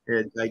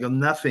 I go,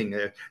 nothing.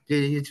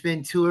 It's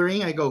been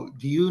touring. I go,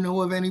 do you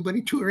know of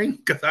anybody touring?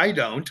 Because I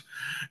don't.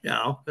 You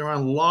know, they're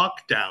on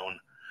lockdown.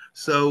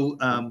 So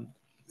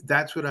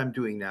that's what I'm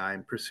doing now.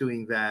 I'm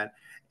pursuing that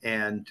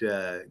and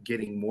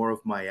getting more of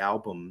my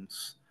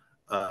albums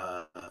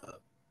uh,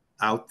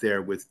 out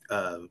there with,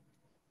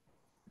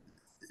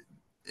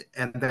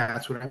 and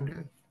that's what I'm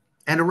doing.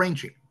 And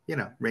arranging, you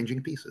know,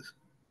 arranging pieces.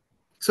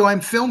 So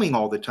I'm filming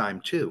all the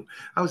time too.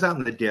 I was out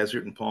in the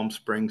desert in Palm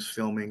Springs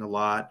filming a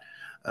lot.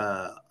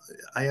 Uh,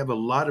 I have a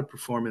lot of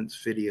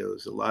performance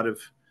videos, a lot of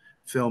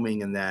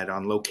filming and that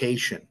on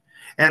location.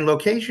 And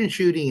location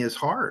shooting is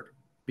hard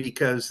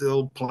because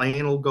the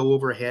plane will go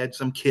overhead,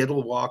 some kid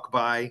will walk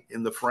by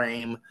in the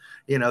frame.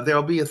 You know,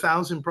 there'll be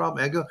 1,000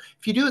 problems. I go,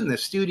 if you do it in the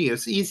studio,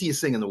 it's the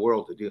easiest thing in the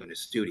world to do in a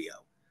studio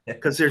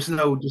because there's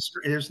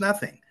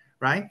nothing,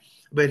 right?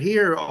 But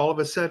here, all of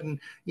a sudden,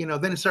 you know,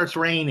 then it starts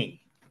raining,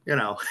 you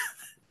know,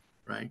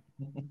 right?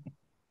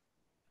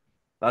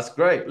 That's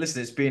great.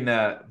 Listen, it's been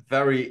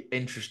very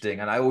interesting,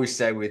 and I always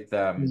say with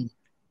Mm.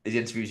 these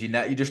interviews, you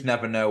just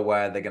never know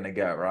where they're going to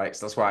go, right?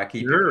 So that's why I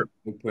keep it Sure.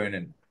 open.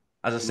 And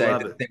as I say, I Love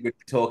didn't it. think we'd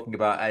be talking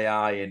about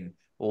AI and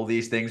all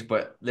these things,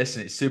 but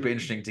listen, it's super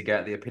interesting to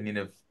get the opinion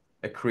of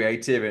a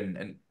creative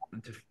and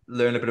to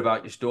learn a bit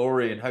about your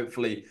story, and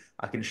hopefully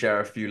I can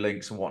share a few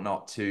links and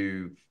whatnot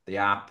to the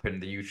app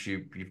and the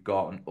YouTube you've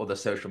got and other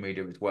social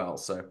media as well.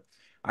 So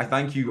I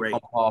thank you on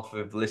Great. behalf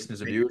of listeners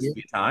and Thank viewers you. for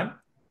your time.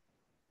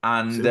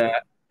 And Super.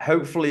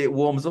 hopefully it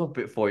warms up a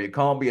bit for you. It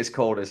can't be as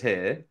cold as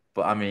here,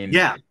 but I mean,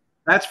 Yeah,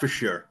 that's for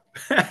sure.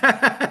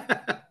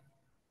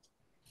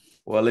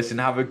 well, listen,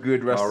 have a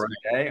good All rest of right.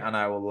 your day, and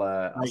I'll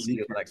All right, see you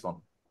you in the too. next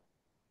one.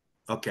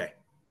 Okay.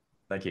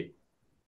 Thank you.